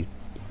 that would be,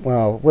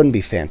 well, it wouldn't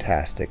be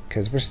fantastic,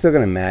 because we're still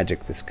going to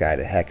magic this guy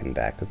to heck and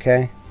back,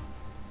 okay?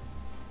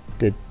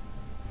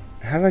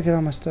 How did I get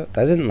all my stuff?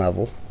 I didn't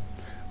level.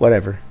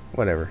 Whatever.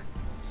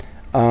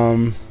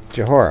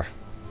 Jehoram.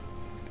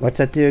 What's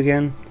that do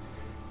again?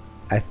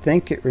 I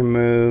think it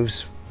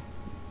removes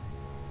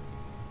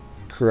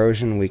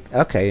corrosion weak.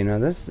 Okay, you know,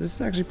 this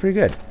is actually pretty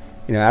good.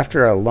 You know,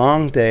 after a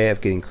long day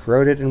of getting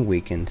corroded and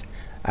weakened,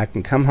 I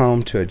can come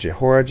home to a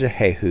Jehoram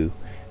Jehu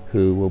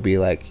who will be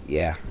like,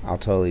 yeah, I'll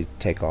totally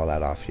take all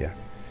that off you.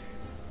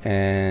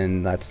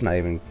 And let's not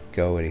even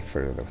go any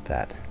further with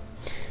that.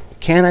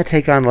 Can I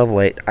take on level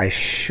 8? I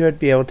should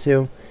be able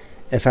to.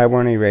 If I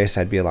weren't a race,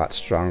 I'd be a lot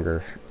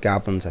stronger.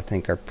 Goblins, I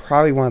think, are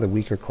probably one of the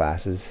weaker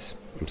classes.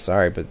 I'm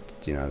sorry, but,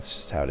 you know, it's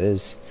just how it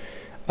is.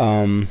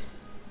 Boom,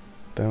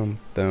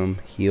 boom,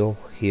 heal.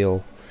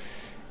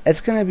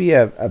 It's going to be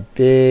a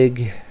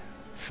big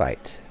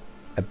fight.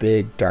 A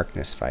big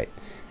darkness fight.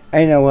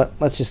 And you know what?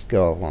 Let's just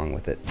go along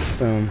with it.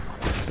 Boom,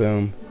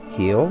 boom,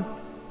 heal.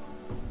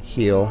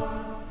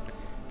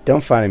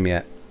 Don't fight him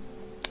yet.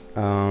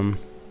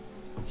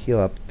 Heal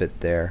up a bit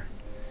there.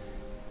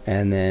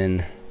 And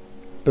then,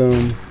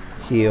 boom,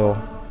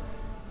 heal.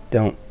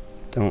 Don't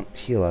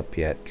heal up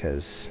yet,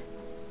 because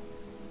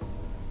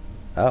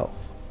Oh.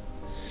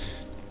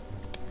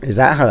 Is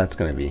that how that's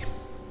going to be?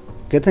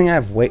 Good thing I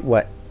have wait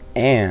what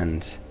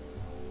and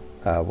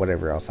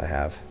whatever else I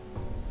have.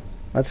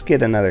 Let's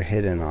get another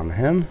hit in on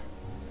him.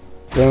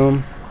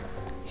 Boom.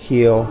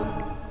 Heal.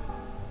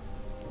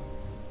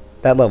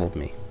 That leveled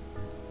me.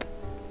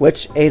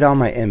 Which ate all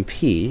my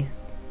MP,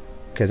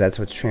 because that's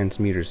what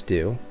transmuters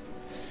do.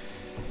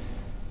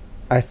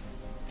 I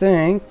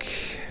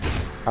think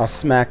I'll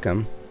smack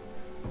him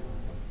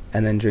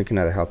and then drink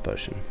another health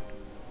potion.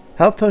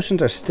 Health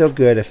potions are still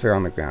good if they're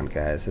on the ground,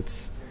 guys.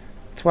 That's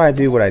why I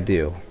do what I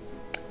do.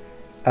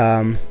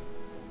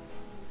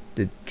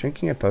 Did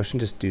drinking a potion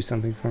just do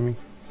something for me?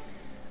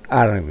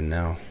 I don't even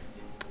know.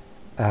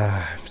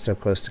 I'm so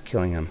close to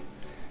killing him.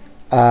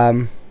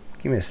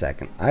 Give me a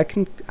second. I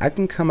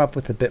can come up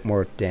with a bit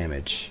more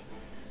damage.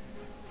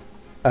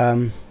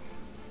 Why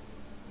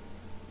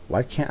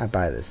can't I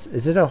buy this?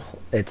 Is it a...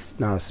 It's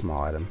not a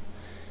small item.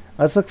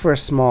 Let's look for a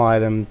small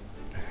item.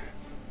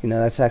 You know,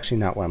 that's actually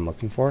not what I'm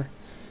looking for.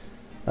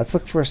 Let's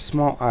look for a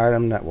small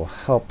item that will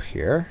help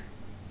here.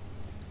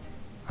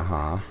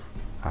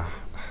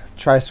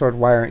 Tri-sword,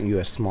 why aren't you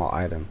a small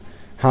item?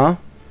 Huh?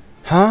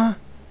 Huh?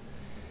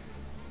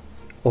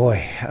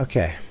 Oi,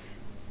 okay.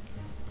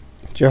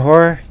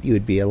 Johor, you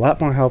would be a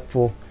lot more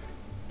helpful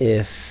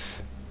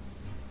if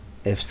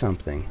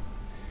something.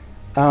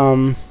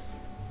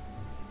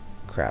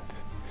 Crap.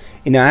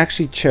 You know, I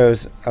actually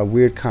chose a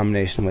weird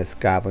combination with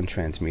Goblin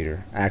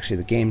Transmuter. Actually,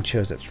 the game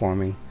chose it for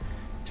me.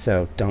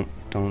 So don't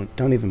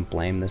even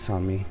blame this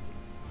on me,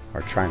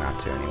 or try not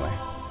to anyway.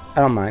 I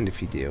don't mind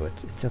if you do.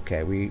 It's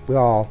okay. We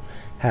all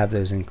have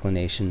those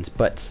inclinations,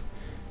 but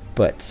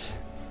well,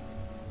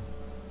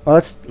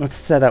 let's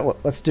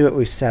do what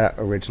we set out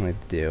originally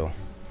to do.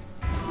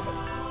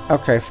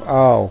 Okay.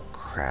 Oh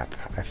crap!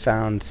 I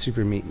found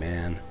Super Meat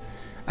Man.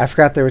 I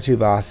forgot there were two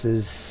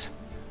bosses.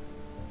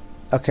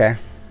 Okay.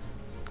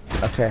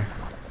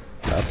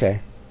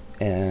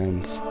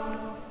 And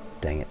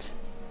dang it.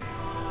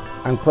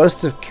 I'm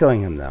close to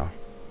killing him though.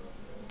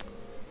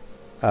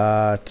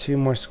 Two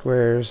more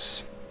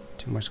squares.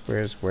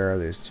 Where are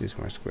those two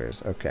more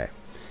squares? Okay.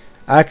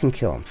 I can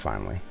kill him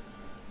finally.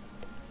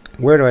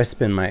 Where do I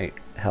spend my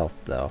health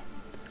though?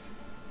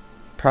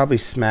 Probably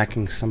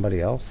smacking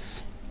somebody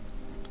else.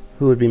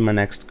 Who would be my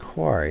next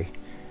quarry?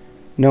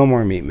 No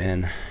more meat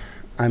men.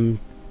 I'm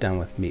done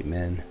with meat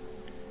men.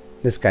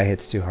 This guy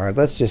hits too hard.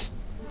 Let's just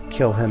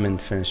kill him and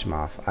finish him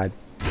off. I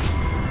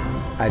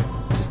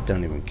just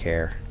don't even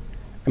care.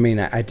 I mean,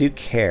 I do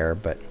care,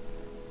 but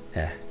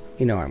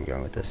you know where I'm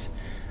going with this.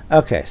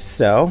 Okay,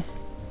 so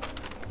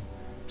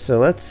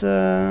let's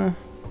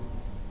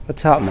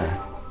help him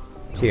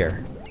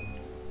here,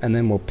 and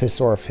then we'll piss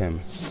off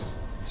him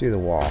through the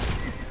wall.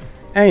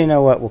 And you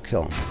know what? We'll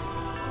kill him.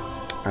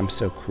 I'm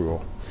so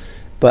cruel,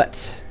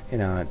 but you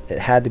know it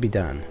had to be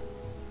done.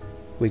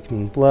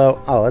 Weakening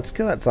blow. Oh, let's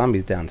kill that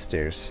zombie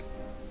downstairs.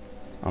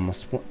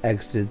 Almost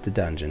exited the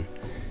dungeon.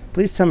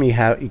 Please tell me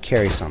you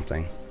carry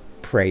something.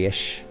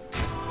 Prayish.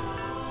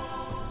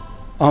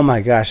 Oh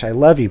my gosh, I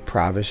love you,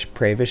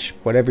 Pravish,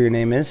 whatever your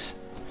name is.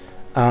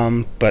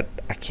 But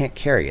I can't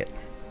carry it.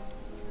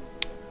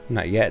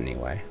 Not yet,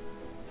 anyway.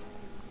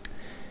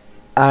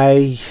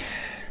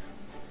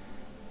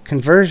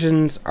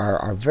 Conversions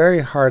are a very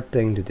hard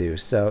thing to do,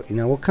 so, you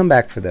know, we'll come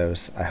back for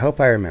those. I hope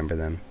I remember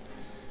them.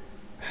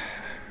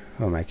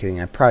 Who am I kidding?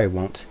 I probably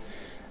won't.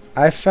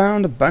 I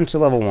found a bunch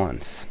of level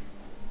 1s.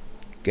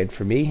 Good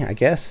for me, I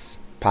guess.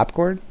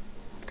 Popcorn.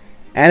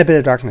 And a bit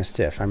of darkness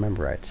too, if I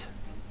remember right.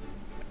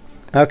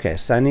 Okay,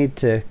 so I need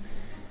to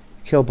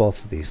kill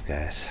both of these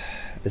guys.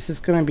 This is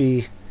going to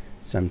be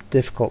some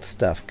difficult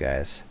stuff,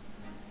 guys.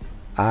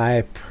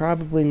 I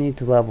probably need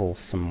to level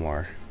some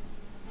more.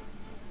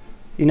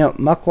 You know,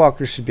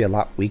 Muckwalkers should be a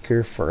lot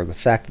weaker for the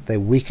fact that they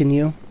weaken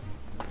you.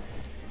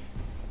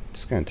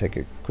 Just going to take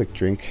a quick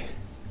drink.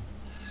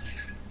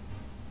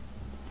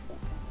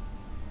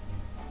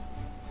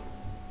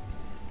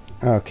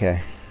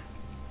 Okay.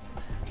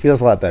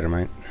 Feels a lot better,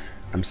 mate.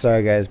 I'm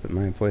sorry, guys, but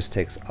my voice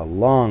takes a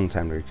long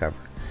time to recover.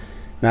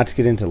 Not to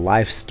get into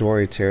life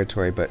story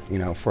territory, but, you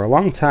know, for a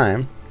long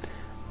time,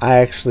 I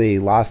actually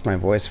lost my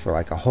voice for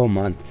like a whole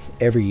month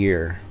every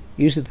year.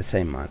 Usually the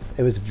same month.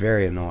 It was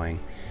very annoying.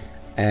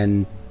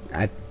 And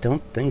I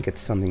don't think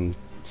it's something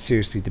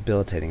seriously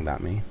debilitating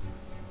about me.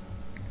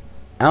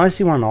 I only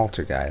see one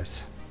altar,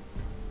 guys.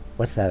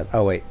 What's that?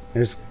 Oh, wait.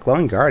 There's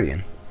Glowing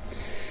Guardian.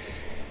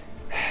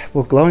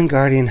 Will Glowing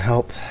Guardian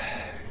help?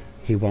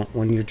 He won't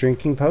when you're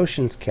drinking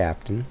potions,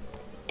 Captain.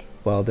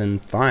 Well, then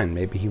fine.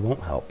 Maybe he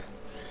won't help.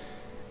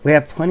 We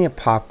have plenty of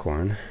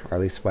popcorn, or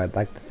at least what I'd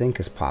like to think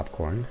is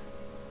popcorn.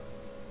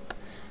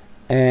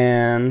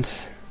 And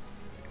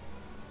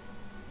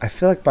I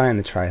feel like buying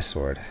the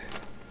Tri-Sword.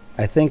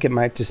 I think it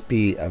might just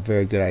be a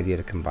very good idea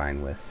to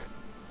combine with.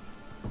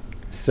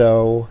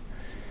 So,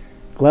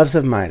 Gloves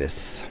of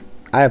Midas.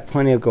 I have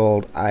plenty of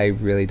gold. I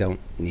really don't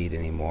need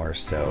any more,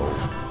 so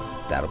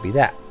that'll be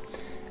that.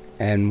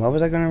 And what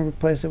was I going to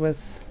replace it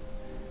with?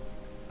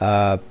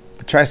 The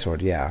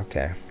Tri-Sword, yeah,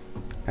 okay.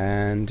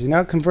 And, you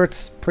know, it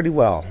converts pretty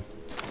well.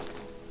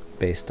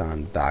 based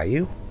on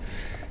value.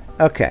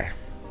 Okay,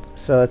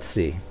 so let's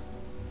see.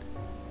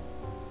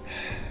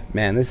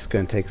 Man, this is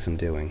going to take some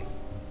doing.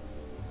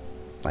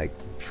 Like,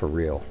 for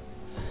real.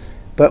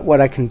 But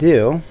what I can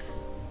do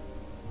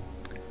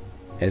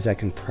is I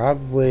can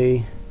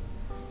probably...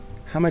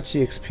 How much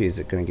EXP is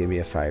it going to give me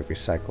if I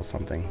recycle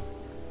something?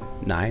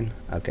 9?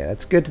 Okay,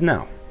 that's good to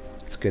know.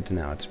 It's good to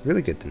know. It's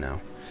really good to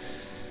know.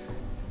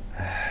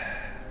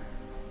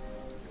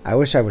 I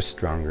wish I was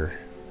stronger.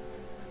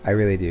 I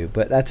really do,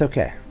 but that's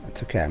okay.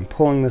 That's okay. I'm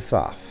pulling this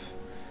off.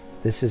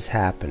 This is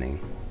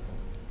happening.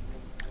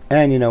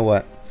 And you know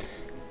what?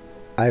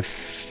 I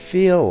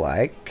feel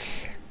like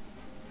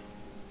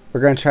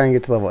we're going to try and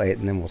get to level 8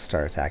 and then we'll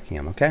start attacking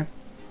him, okay?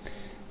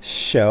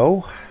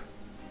 So,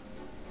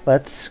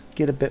 let's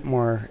get a bit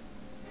more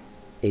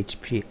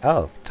HP.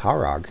 Oh,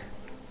 Tarog.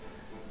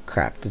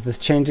 Crap. Does this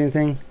change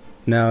anything?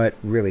 No, it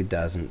really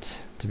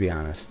doesn't, to be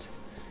honest.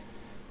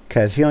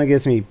 Because he only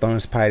gives me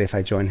bonus piety if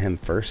I join him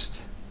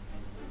first.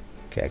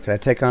 Okay, could I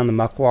take on the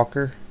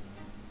Muckwalker?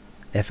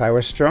 If I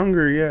were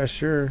stronger, yeah,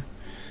 sure.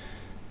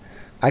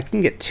 I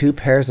can get 2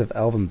 pairs of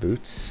elven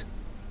boots.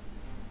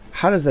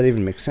 How does that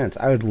even make sense?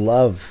 I would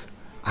love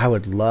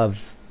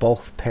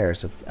both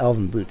pairs of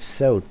elven boots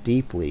so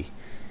deeply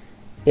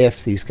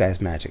if these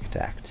guys magic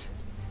attacked.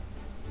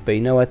 But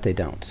you know what? They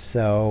don't.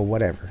 So,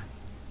 whatever.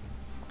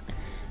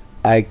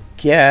 I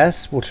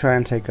guess we'll try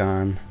and take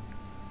on...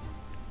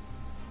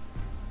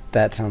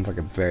 That sounds like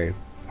a very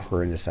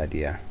horrendous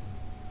idea.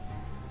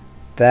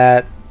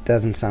 That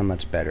doesn't sound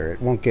much better.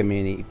 It won't give me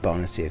any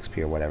bonus EXP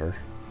or whatever.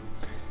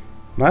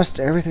 Must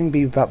everything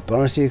be about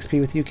bonus EXP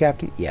with you,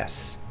 Captain?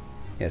 Yes.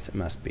 Yes, it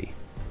must be.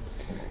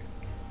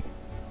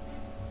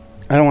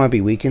 I don't want to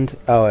be weakened.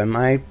 Oh, am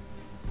I...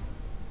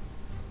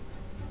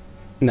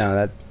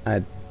 No,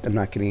 I'm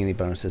not getting any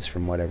bonuses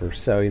from whatever.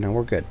 So, you know,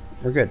 we're good.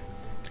 We're good.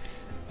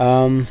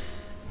 I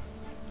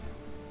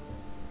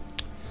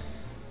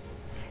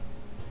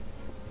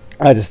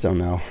just don't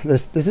know.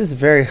 This is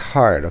very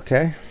hard,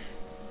 okay?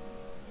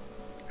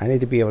 I need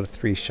to be able to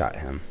 3-shot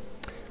him.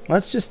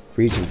 Let's just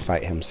region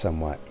fight him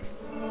somewhat.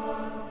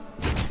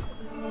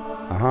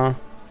 Uh-huh.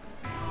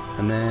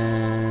 And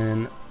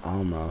then...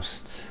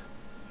 Almost.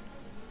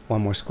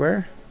 One more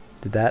square?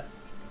 Did that...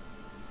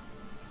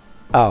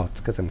 Oh,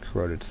 it's because I'm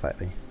corroded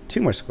slightly. 2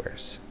 more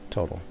squares.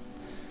 Total.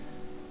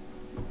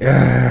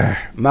 Ugh,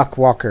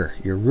 Muckwalker,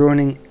 you're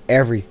ruining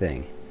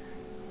everything.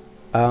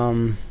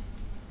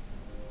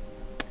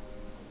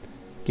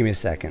 Give me a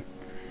second.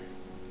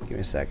 Give me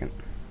a second.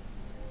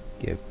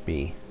 Give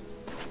me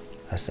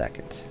a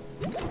second.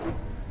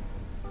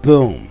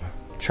 Boom.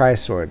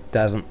 Trisword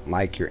doesn't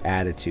like your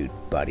attitude,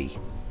 buddy.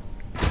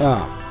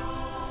 Oh.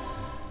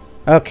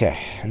 Okay,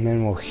 and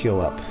then we'll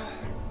heal up.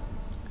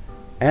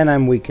 And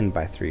I'm weakened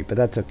by 3, but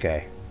that's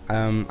okay.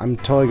 I'm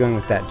totally going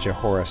with that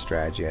Jahora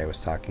strategy I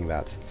was talking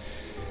about.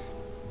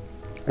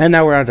 And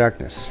now we're out of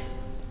darkness.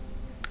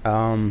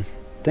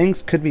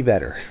 Things could be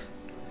better.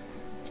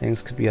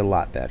 Things could be a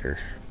lot better.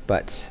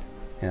 But,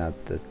 you know,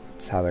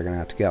 that's how they're going to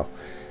have to go.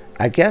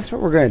 I guess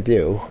what we're going to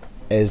do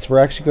is we're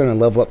actually going to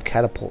level up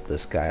Catapult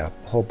this guy a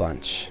whole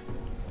bunch.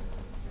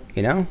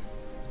 You know?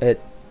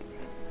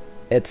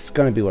 It's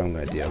going to be what I'm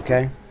going to do,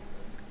 okay?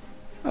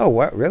 Oh,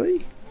 what?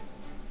 Really?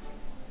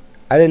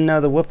 I didn't know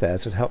the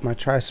Whoop-Ass would help my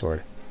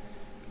Trisword.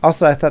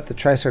 Also, I thought the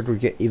Trisword would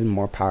get even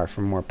more power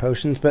from more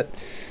potions, but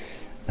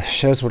that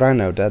shows what I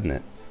know, doesn't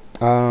it?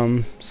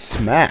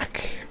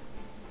 Smack.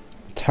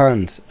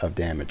 Tons of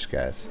damage,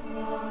 guys.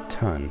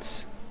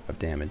 Tons of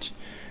damage.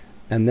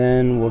 And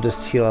then we'll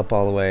just heal up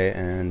all the way,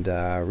 and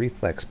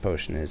Reflex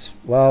Potion is...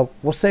 Well,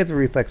 we'll save the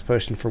Reflex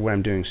Potion for when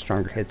I'm doing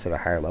stronger hits at a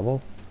higher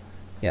level.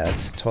 Yeah,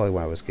 that's totally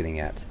what I was getting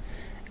at.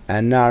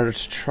 And now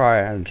let's try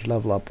and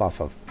level up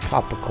off of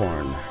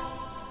Popcorn.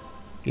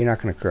 You're not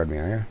going to corrode me,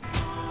 are you?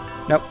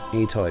 Nope,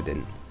 he totally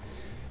didn't.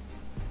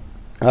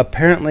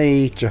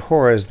 Apparently,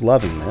 Jahora is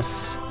loving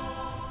this.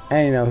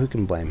 And, you know, who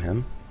can blame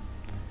him?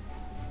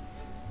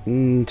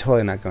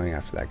 Totally not going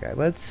after that guy.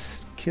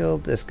 Let's kill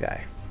this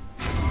guy.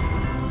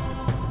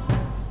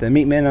 The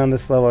meat men on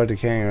this level are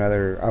decaying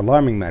rather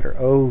alarming matter.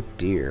 Oh,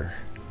 dear.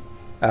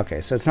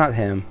 Okay, so it's not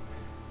him.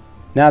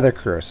 Now they're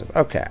corrosive.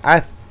 Okay,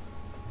 I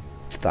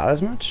thought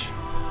as much.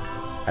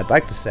 I'd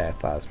like to say I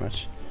thought as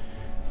much.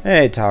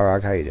 Hey,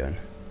 Tarog, how you doing?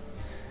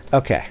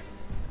 Okay.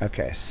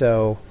 Okay,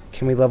 so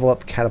can we level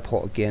up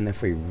Catapult again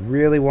if we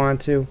really want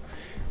to?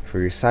 If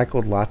we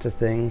recycled lots of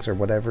things or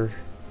whatever.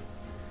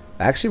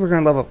 Actually, we're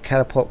going to level up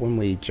Catapult when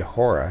we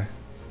Jahora.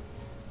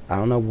 I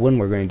don't know when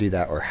we're going to do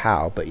that or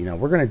how, but, you know,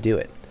 we're going to do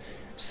it.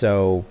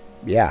 So,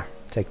 yeah,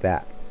 take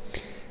that.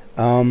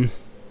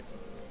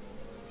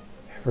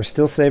 We're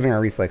still saving our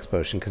Reflex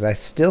Potion because I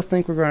still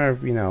think we're going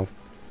to, you know...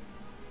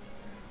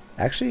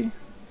 Actually,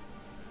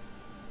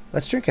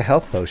 let's drink a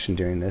Health Potion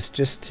during this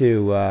just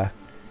to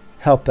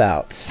help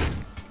out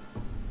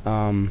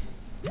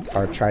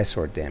our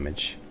Trisword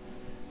damage.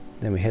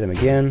 Then we hit him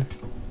again.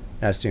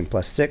 Now it's doing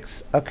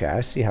 +6. Okay,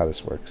 I see how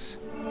this works.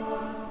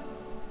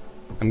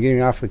 I'm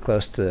getting awfully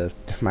close to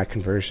my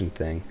conversion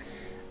thing.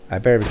 I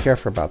better be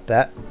careful about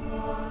that.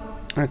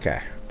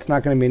 Okay, it's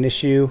not going to be an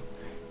issue.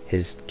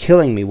 His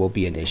killing me will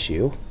be an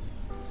issue.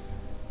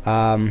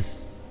 How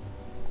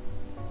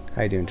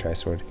you doing,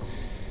 Tri-Sword?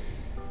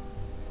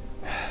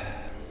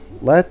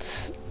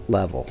 Let's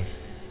level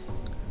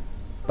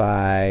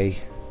by...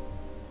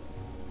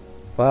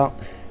 Well,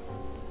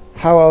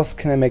 how else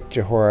can I make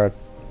Johora,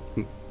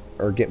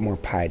 or get more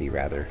piety,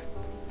 rather?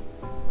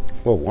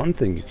 Well, one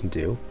thing you can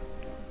do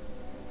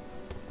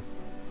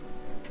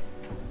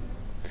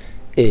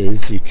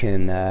is you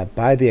can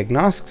buy the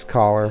Agnostic's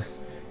Collar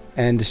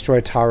and destroy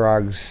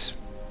Talrog's,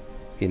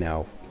 you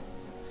know,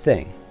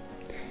 thing.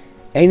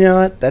 And you know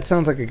what? That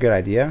sounds like a good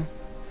idea.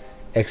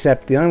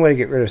 Except the only way to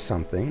get rid of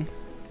something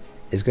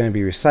is going to be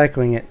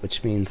recycling it,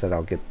 which means that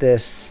I'll get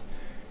this,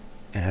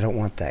 and I don't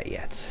want that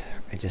yet.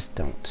 I just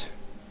don't.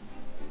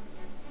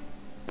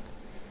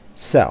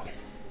 So,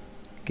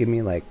 give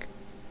me like...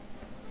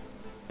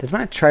 Did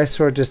my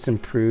Tri-Sword just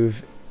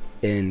improve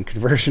in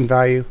conversion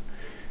value?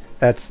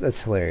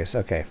 That's hilarious.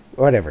 Okay,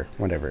 whatever.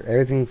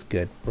 Everything's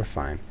good. We're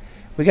fine.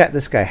 We got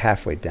this guy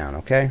halfway down,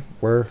 okay?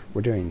 We're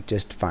doing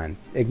just fine.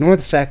 Ignore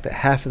the fact that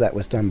half of that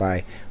was done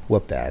by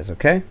Whoop-Baz,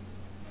 okay?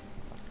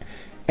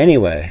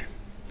 Anyway,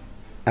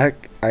 I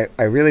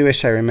really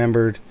wish I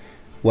remembered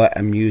what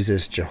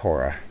amuses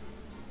Johora.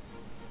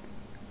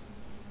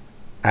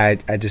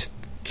 I just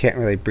can't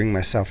really bring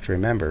myself to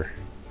remember.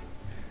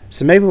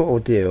 So maybe what we'll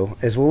do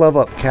is we'll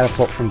level up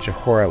Catapult from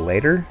Johora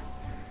later,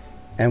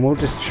 and we'll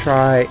just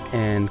try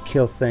and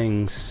kill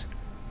things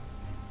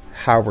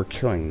how we're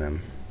killing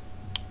them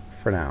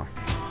for now.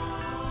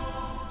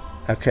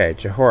 Okay,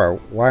 Johora,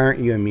 why aren't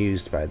you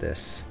amused by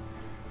this?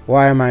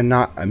 Why am I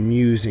not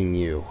amusing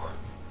you?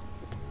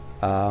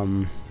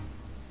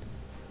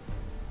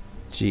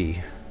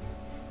 Gee.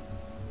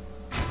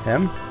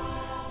 Him?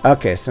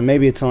 Okay, so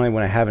maybe it's only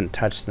when I haven't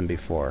touched them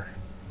before.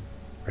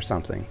 Or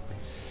something.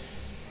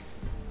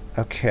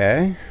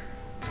 Okay.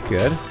 It's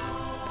good.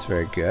 It's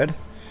very good.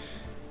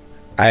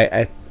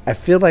 I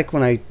feel like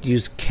when I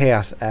use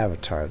Chaos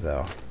Avatar,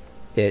 though,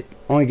 it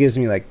only gives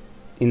me, like,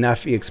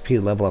 enough EXP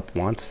to level up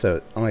once,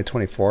 so only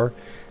 24.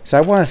 So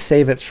I want to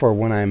save it for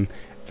when I'm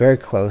very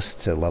close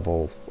to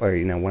level, or,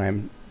 you know, when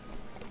I'm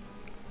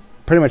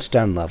pretty much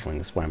done leveling,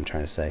 is what I'm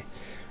trying to say.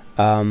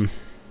 Where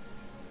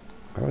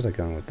was I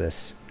going with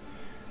this?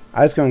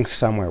 I was going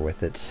somewhere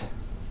with it.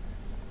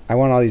 I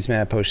want all these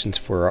mana potions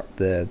for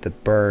the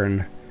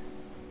burn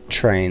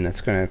train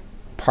that's going to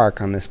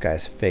park on this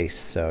guy's face,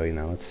 so, you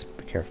know, let's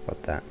be careful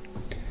about that.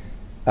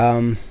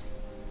 And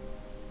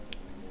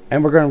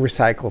we're going to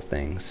recycle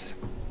things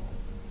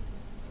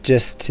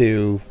just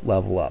to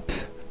level up.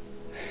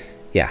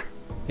 Yeah,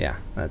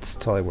 that's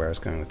totally where I was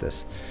going with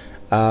this.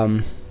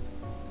 But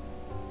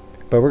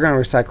we're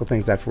going to recycle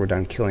things after we're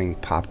done killing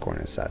popcorn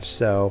and such.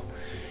 So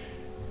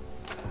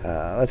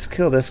let's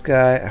kill this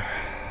guy.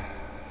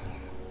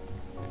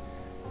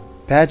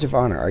 Badge of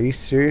Honor. Are you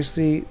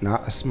seriously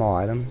not a small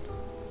item?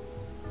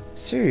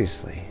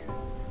 Seriously?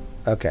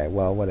 Okay,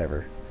 well,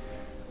 whatever.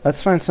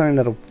 Let's find something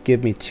that'll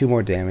give me 2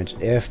 more damage,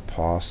 if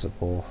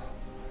possible.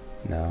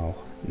 No.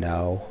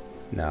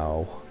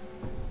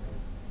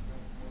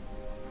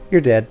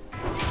 You're dead.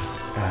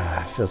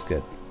 Feels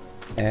good.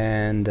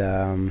 And,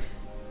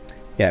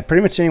 yeah,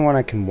 pretty much anyone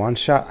I can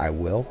one-shot, I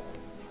will.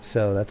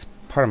 So that's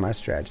part of my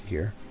strategy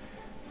here.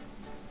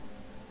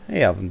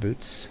 Hey, Elvin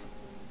Boots.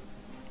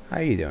 How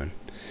you doing?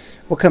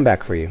 We'll come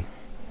back for you.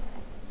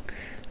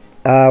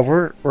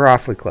 We're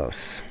awfully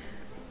close.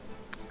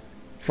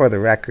 For the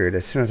record,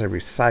 as soon as I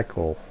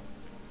recycle...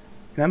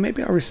 You know,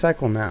 maybe I'll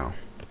recycle now.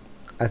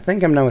 I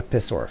think I'm done with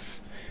Pissorf.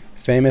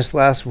 Famous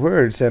last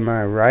words, am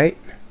I right?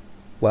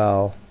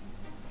 Well,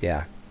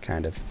 yeah,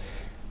 kind of.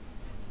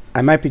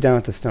 I might be done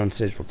with the Stone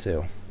Sigil,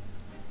 too.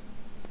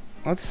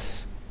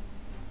 Let's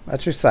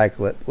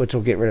recycle it, which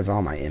will get rid of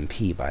all my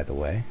MP, by the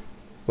way.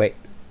 Wait,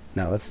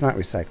 no, let's not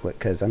recycle it,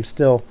 because I'm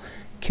still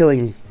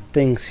killing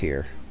things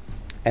here.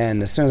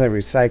 And as soon as I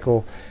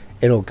recycle,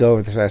 it'll go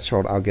over the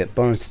threshold. I'll get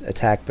bonus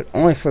attack, but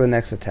only for the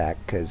next attack,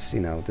 because,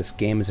 you know, this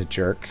game is a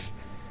jerk.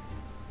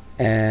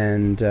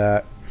 And,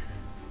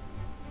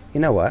 you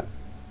know what?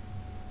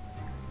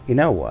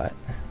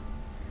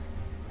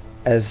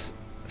 As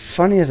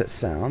funny as it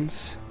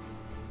sounds,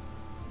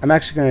 I'm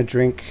actually going to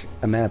drink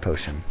a mana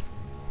potion.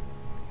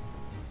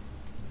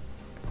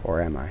 Or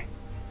am I?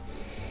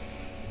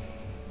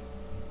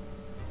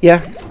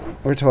 Yeah,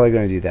 we're totally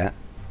going to do that.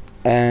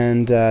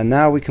 And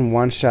now we can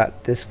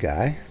one-shot this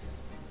guy.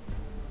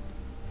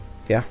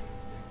 Yeah.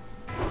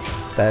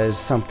 That is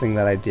something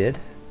that I did.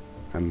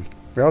 I'm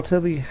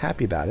relatively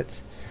happy about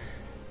it.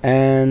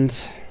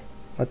 And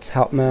let's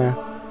help me.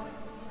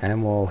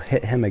 And we'll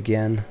hit him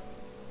again.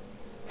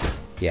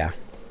 Yeah.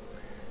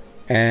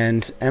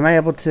 And am I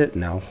able to...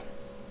 No.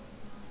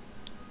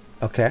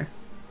 Okay.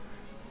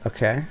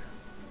 Okay.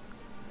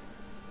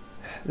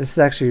 This is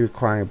actually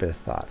requiring a bit of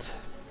thought.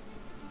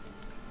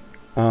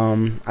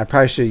 I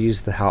probably should have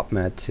used the help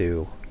med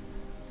to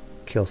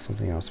kill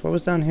something else. What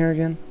was down here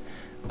again?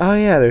 Oh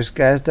yeah, there's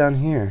guys down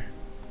here.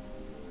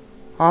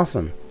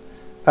 Awesome.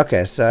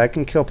 Okay, so I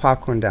can kill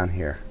popcorn down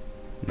here.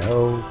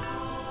 No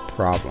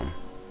problem.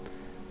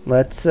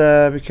 Let's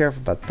be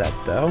careful about that,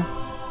 though.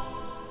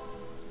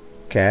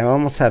 Okay, I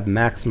almost have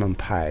maximum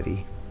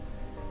piety.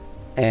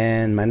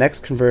 And my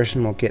next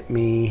conversion will get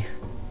me...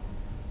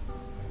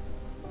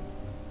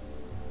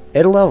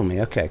 It'll level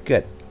me. Okay,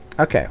 good.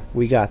 Okay,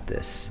 we got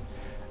this.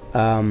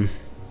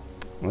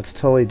 Let's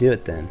totally do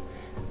it then.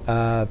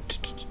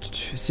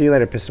 See you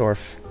later,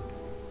 Pissorf.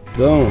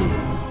 Boom.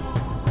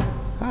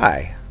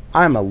 Hi,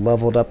 I'm a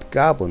leveled up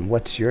goblin.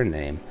 What's your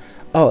name?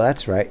 Oh,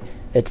 that's right.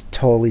 It's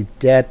totally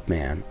dead,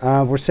 man.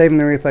 We're saving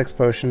the reflex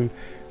potion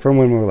from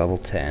when we're level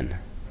 10.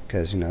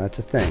 Because, you know, that's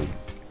a thing.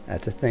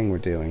 That's a thing we're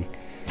doing.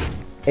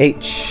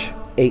 H.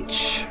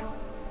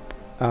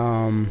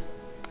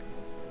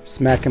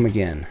 Smack him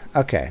again.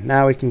 Okay,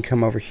 now we can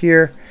come over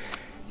here.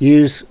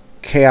 Use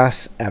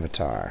Chaos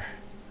Avatar.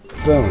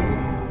 Boom.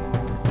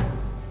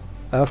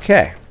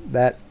 Okay,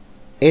 that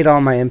ate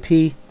all my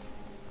MP.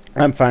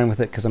 I'm fine with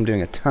it because I'm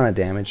doing a ton of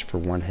damage for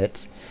one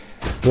hit.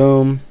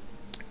 Boom.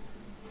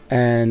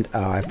 And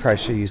I probably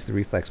should use the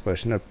reflex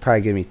potion. It'll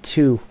probably give me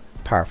 2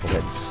 powerful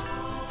hits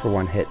for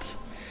one hit.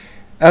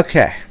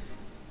 Okay.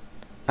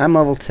 I'm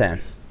level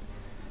 10,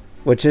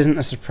 which isn't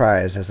a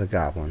surprise as a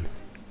goblin.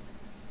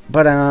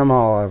 But I'm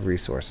all out of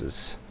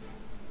resources.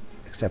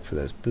 Except for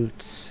those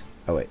boots.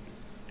 Oh, wait.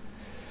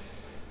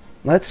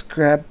 Let's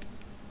grab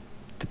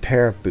the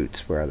pair of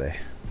boots. Where are they?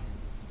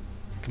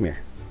 Come here.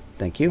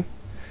 Thank you.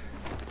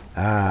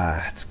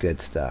 Ah, that's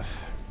good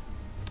stuff.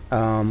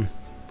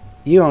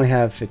 You only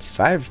have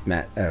 55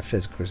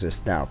 physical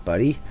resist now,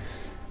 buddy.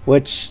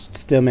 Which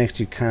still makes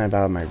you kind of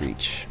out of my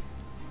reach.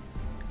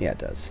 Yeah, it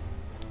does.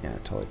 Yeah,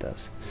 it totally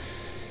does.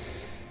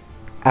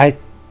 I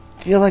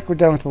feel like we're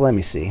done with the let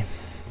me see.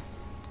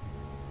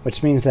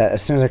 Which means that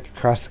as soon as I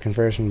cross the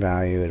conversion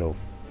value, it'll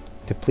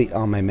deplete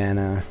all my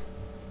mana.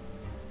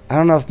 I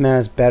don't know if mana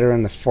is better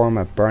in the form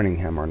of burning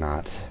him or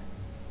not.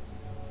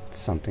 It's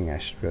something I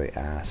should really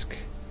ask.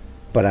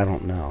 But I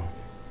don't know.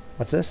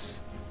 What's this?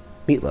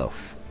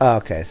 Meatloaf. Oh,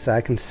 okay, so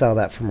I can sell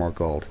that for more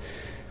gold.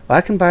 Well,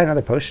 I can buy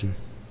another potion.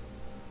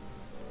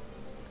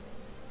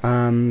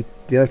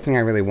 The other thing I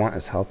really want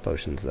is health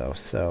potions, though,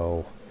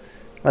 so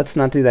let's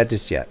not do that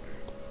just yet.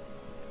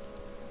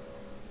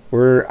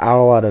 We're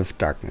all out of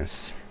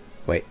darkness.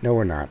 Wait, no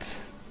we're not.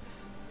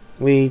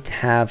 We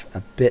have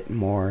a bit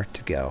more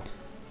to go.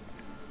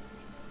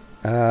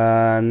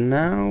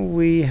 Now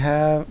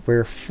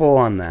we're full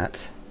on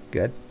that.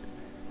 Good.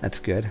 That's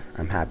good.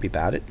 I'm happy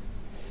about it.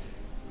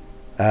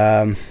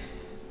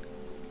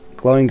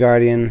 Glowing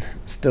Guardian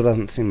still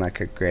doesn't seem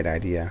like a great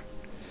idea.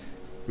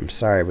 I'm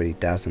sorry, but he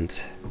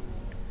doesn't.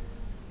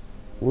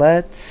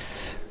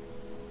 Let's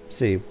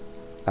see.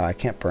 Oh, I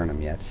can't burn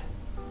him yet.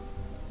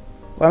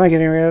 What am I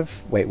getting rid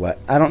of? Wait, what?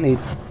 I don't need...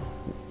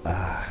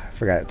 I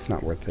forgot it's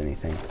not worth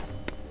anything.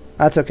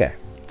 That's okay.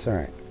 It's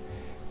alright.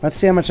 Let's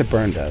see how much a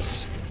burn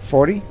does.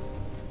 40?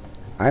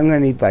 I'm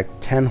going to need like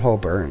 10 whole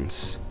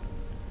burns.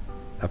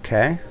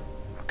 Okay.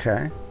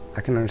 Okay.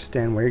 I can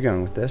understand where you're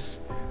going with this.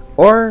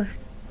 Or,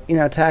 you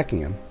know, attacking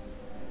him.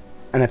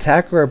 An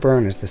attack or a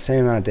burn is the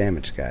same amount of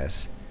damage,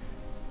 guys.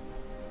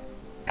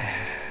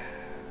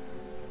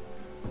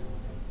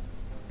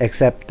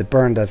 Except the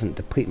burn doesn't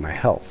deplete my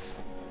health,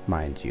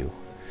 mind you.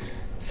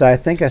 So I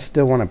think I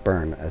still want to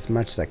burn as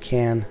much as I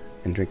can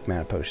and drink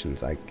mana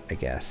potions, I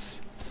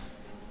guess.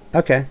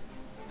 Okay.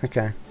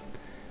 Okay.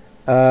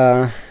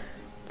 Let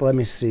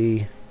me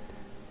see.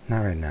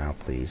 Not right now,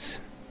 please.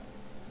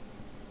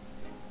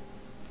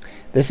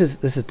 This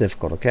is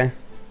difficult, okay?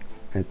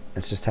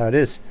 That's just how it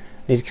is.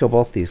 I need to kill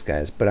both these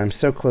guys, but I'm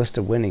so close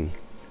to winning.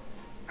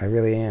 I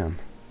really am.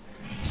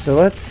 So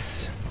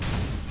let's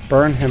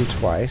burn him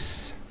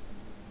twice.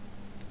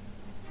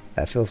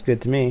 That feels good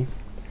to me.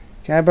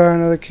 Can I borrow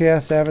another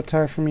Chaos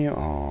Avatar from you?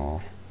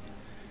 Aww.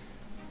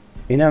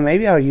 You know,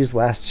 maybe I'll use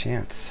Last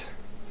Chance.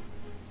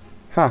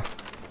 Huh.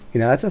 You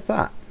know, that's a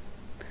thought.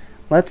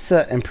 Let's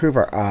improve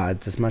our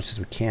odds as much as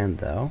we can,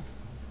 though.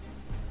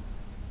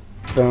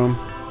 Boom.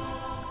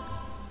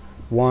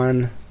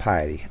 1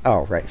 piety.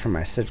 Oh, right, from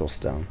my sigil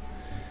stone.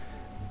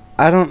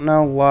 I don't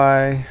know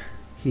why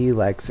he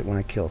likes it when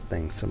I kill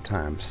things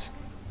sometimes.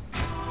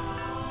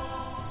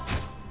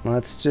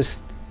 Let's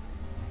just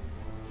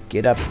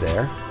get up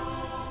there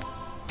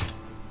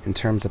in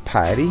terms of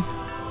piety.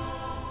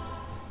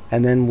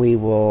 And then we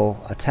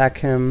will attack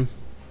him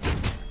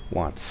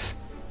once.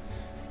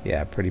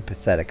 Yeah, pretty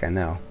pathetic, I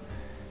know.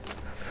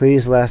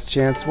 Please, Last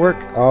Chance work.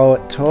 Oh,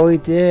 it totally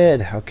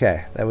did.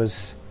 Okay, that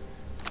was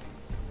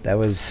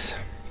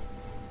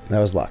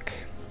luck.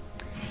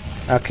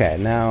 Okay,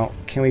 now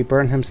can we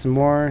burn him some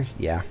more?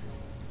 Yeah.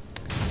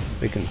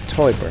 We can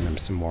totally burn him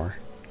some more.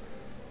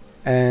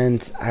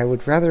 And I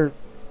would rather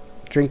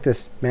drink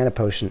this mana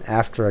potion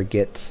after I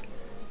get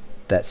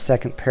that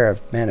second pair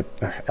of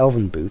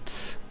elven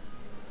boots.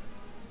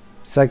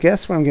 So I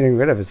guess what I'm getting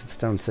rid of is the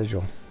stone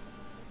sigil.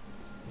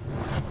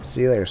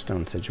 See you later,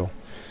 stone sigil.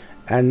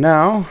 And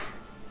now,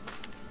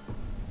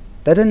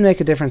 that didn't make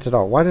a difference at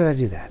all. Why did I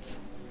do that?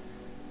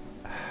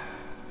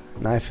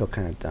 Now I feel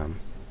kind of dumb.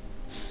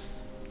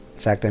 In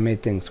fact, I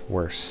made things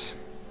worse.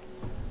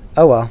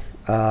 Oh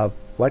well,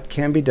 what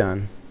can be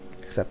done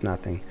accept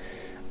nothing.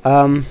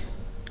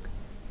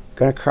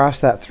 Gonna cross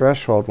that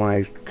threshold when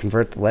I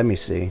convert the let me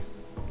see.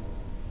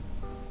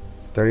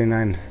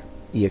 39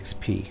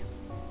 EXP.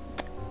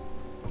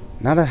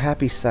 Not a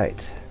happy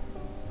sight.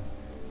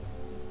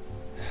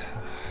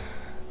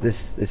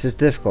 This is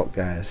difficult,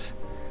 guys.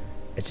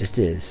 It just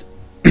is.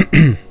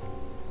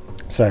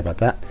 Sorry about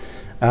that.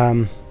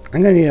 I'm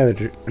gonna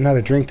need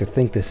another drink to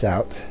think this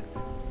out.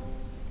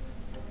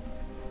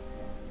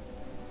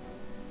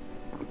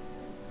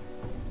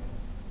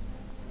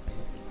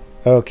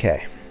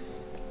 Okay.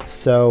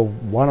 So,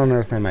 what on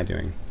earth am I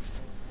doing?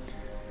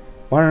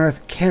 What on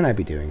earth can I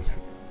be doing?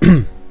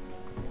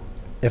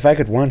 If I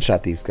could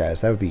one-shot these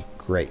guys, that would be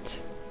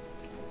great.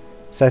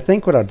 So I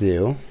think what I'll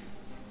do...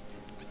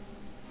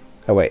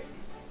 Oh, wait.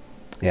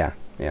 Yeah.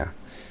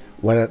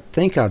 What I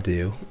think I'll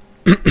do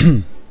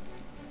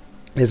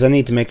is I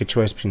need to make a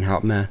choice between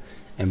Help Meh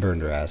and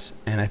Burn Duraz.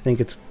 And I think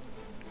it's...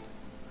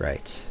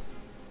 right.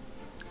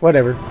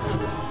 Whatever.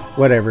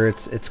 Whatever.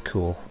 It's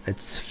cool.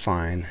 It's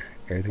fine.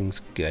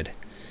 Everything's good.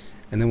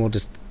 And then we'll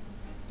just...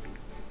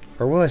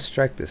 Or will I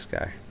strike this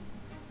guy?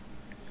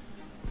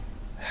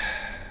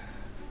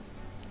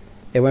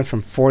 It went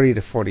from 40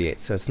 to 48,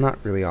 so it's not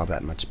really all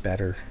that much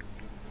better.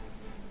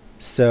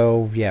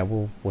 So, yeah,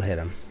 we'll hit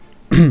him.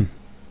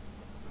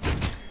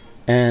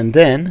 And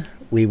then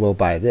we will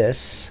buy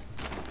this.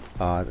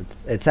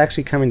 It's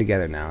actually coming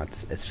together now.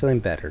 It's feeling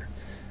better.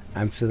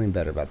 I'm feeling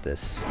better about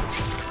this.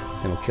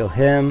 Then we'll kill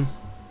him.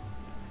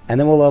 And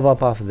then we'll level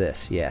up off of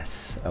this.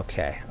 Yes.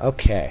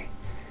 Okay.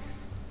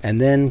 And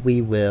then we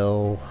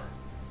will...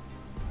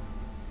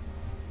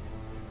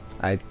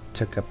 I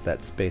took up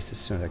that space as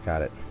soon as I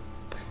got it.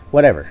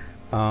 Whatever.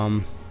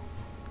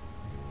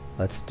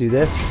 Let's do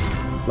this.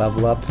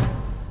 Level up.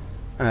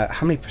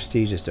 How many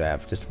prestiges do I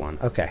have? Just one.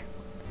 Okay.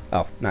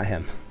 Oh, not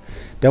him.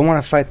 Don't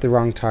want to fight the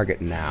wrong target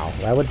now.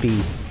 That'd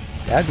be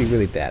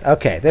really bad.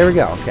 Okay, there we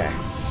go. Okay.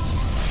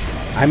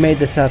 I made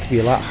this out to be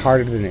a lot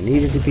harder than it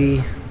needed to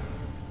be.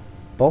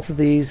 Both of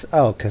these.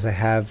 Oh, because I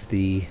have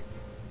the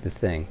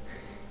thing.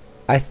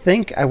 I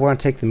think I want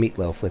to take the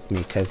meatloaf with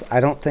me because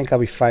I don't think I'll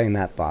be fighting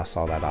that boss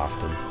all that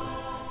often.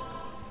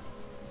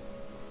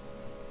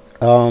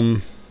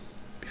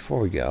 Before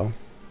we go,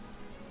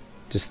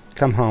 just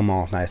come home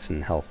all nice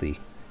and healthy,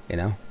 you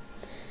know?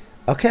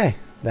 Okay,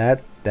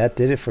 that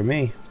did it for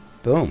me.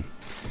 Boom.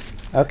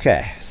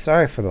 Okay,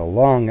 sorry for the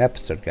long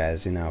episode,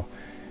 guys, you know.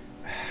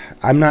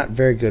 I'm not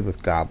very good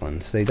with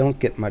goblins. They don't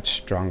get much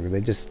stronger.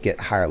 They just get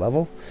higher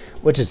level,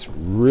 which is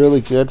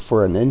really good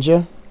for a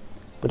ninja.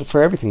 But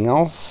for everything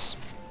else,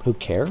 who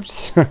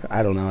cares?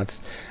 I don't know. It's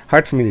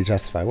hard for me to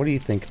justify. What do you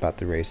think about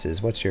the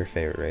races? What's your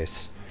favorite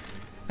race?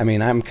 I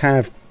mean, I'm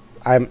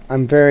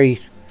very,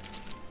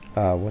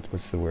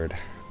 what's the word?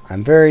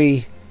 I'm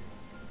very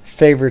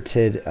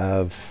favorited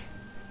of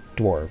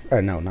no,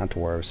 not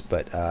dwarves,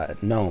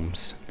 but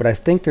gnomes. But I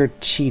think they're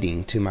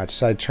cheating too much,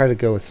 so I try to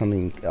go with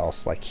something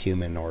else like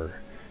human or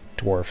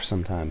dwarf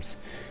sometimes.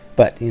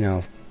 But, you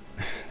know,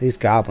 these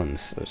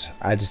goblins,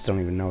 I just don't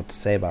even know what to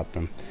say about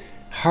them.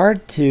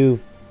 Hard to,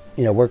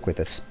 you know, work with,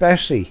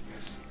 especially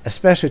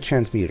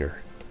Transmuter.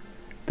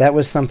 That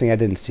was something I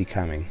didn't see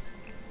coming.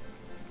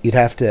 You'd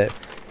have to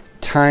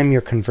time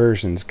your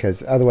conversions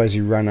because otherwise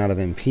you run out of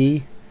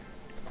MP.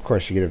 Of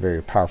course, you get a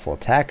very powerful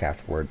attack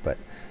afterward, but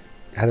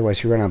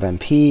otherwise you run out of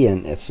MP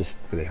and it's just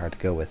really hard to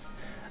go with.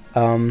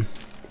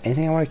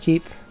 Anything I want to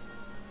keep?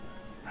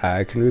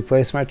 I can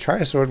replace my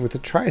tri-sword with a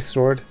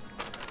tri-sword.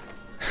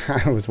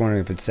 I was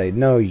wondering if it'd say,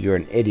 no, you're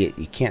an idiot.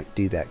 You can't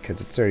do that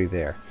because it's already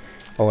there.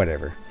 Or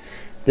whatever.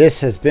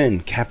 This has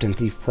been Captain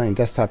Thief playing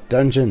Desktop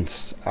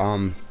Dungeons.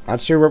 Not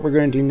sure what we're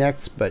going to do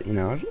next, but, you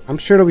know, I'm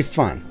sure it'll be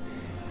fun.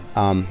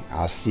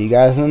 I'll see you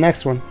guys in the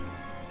next one.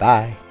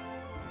 Bye.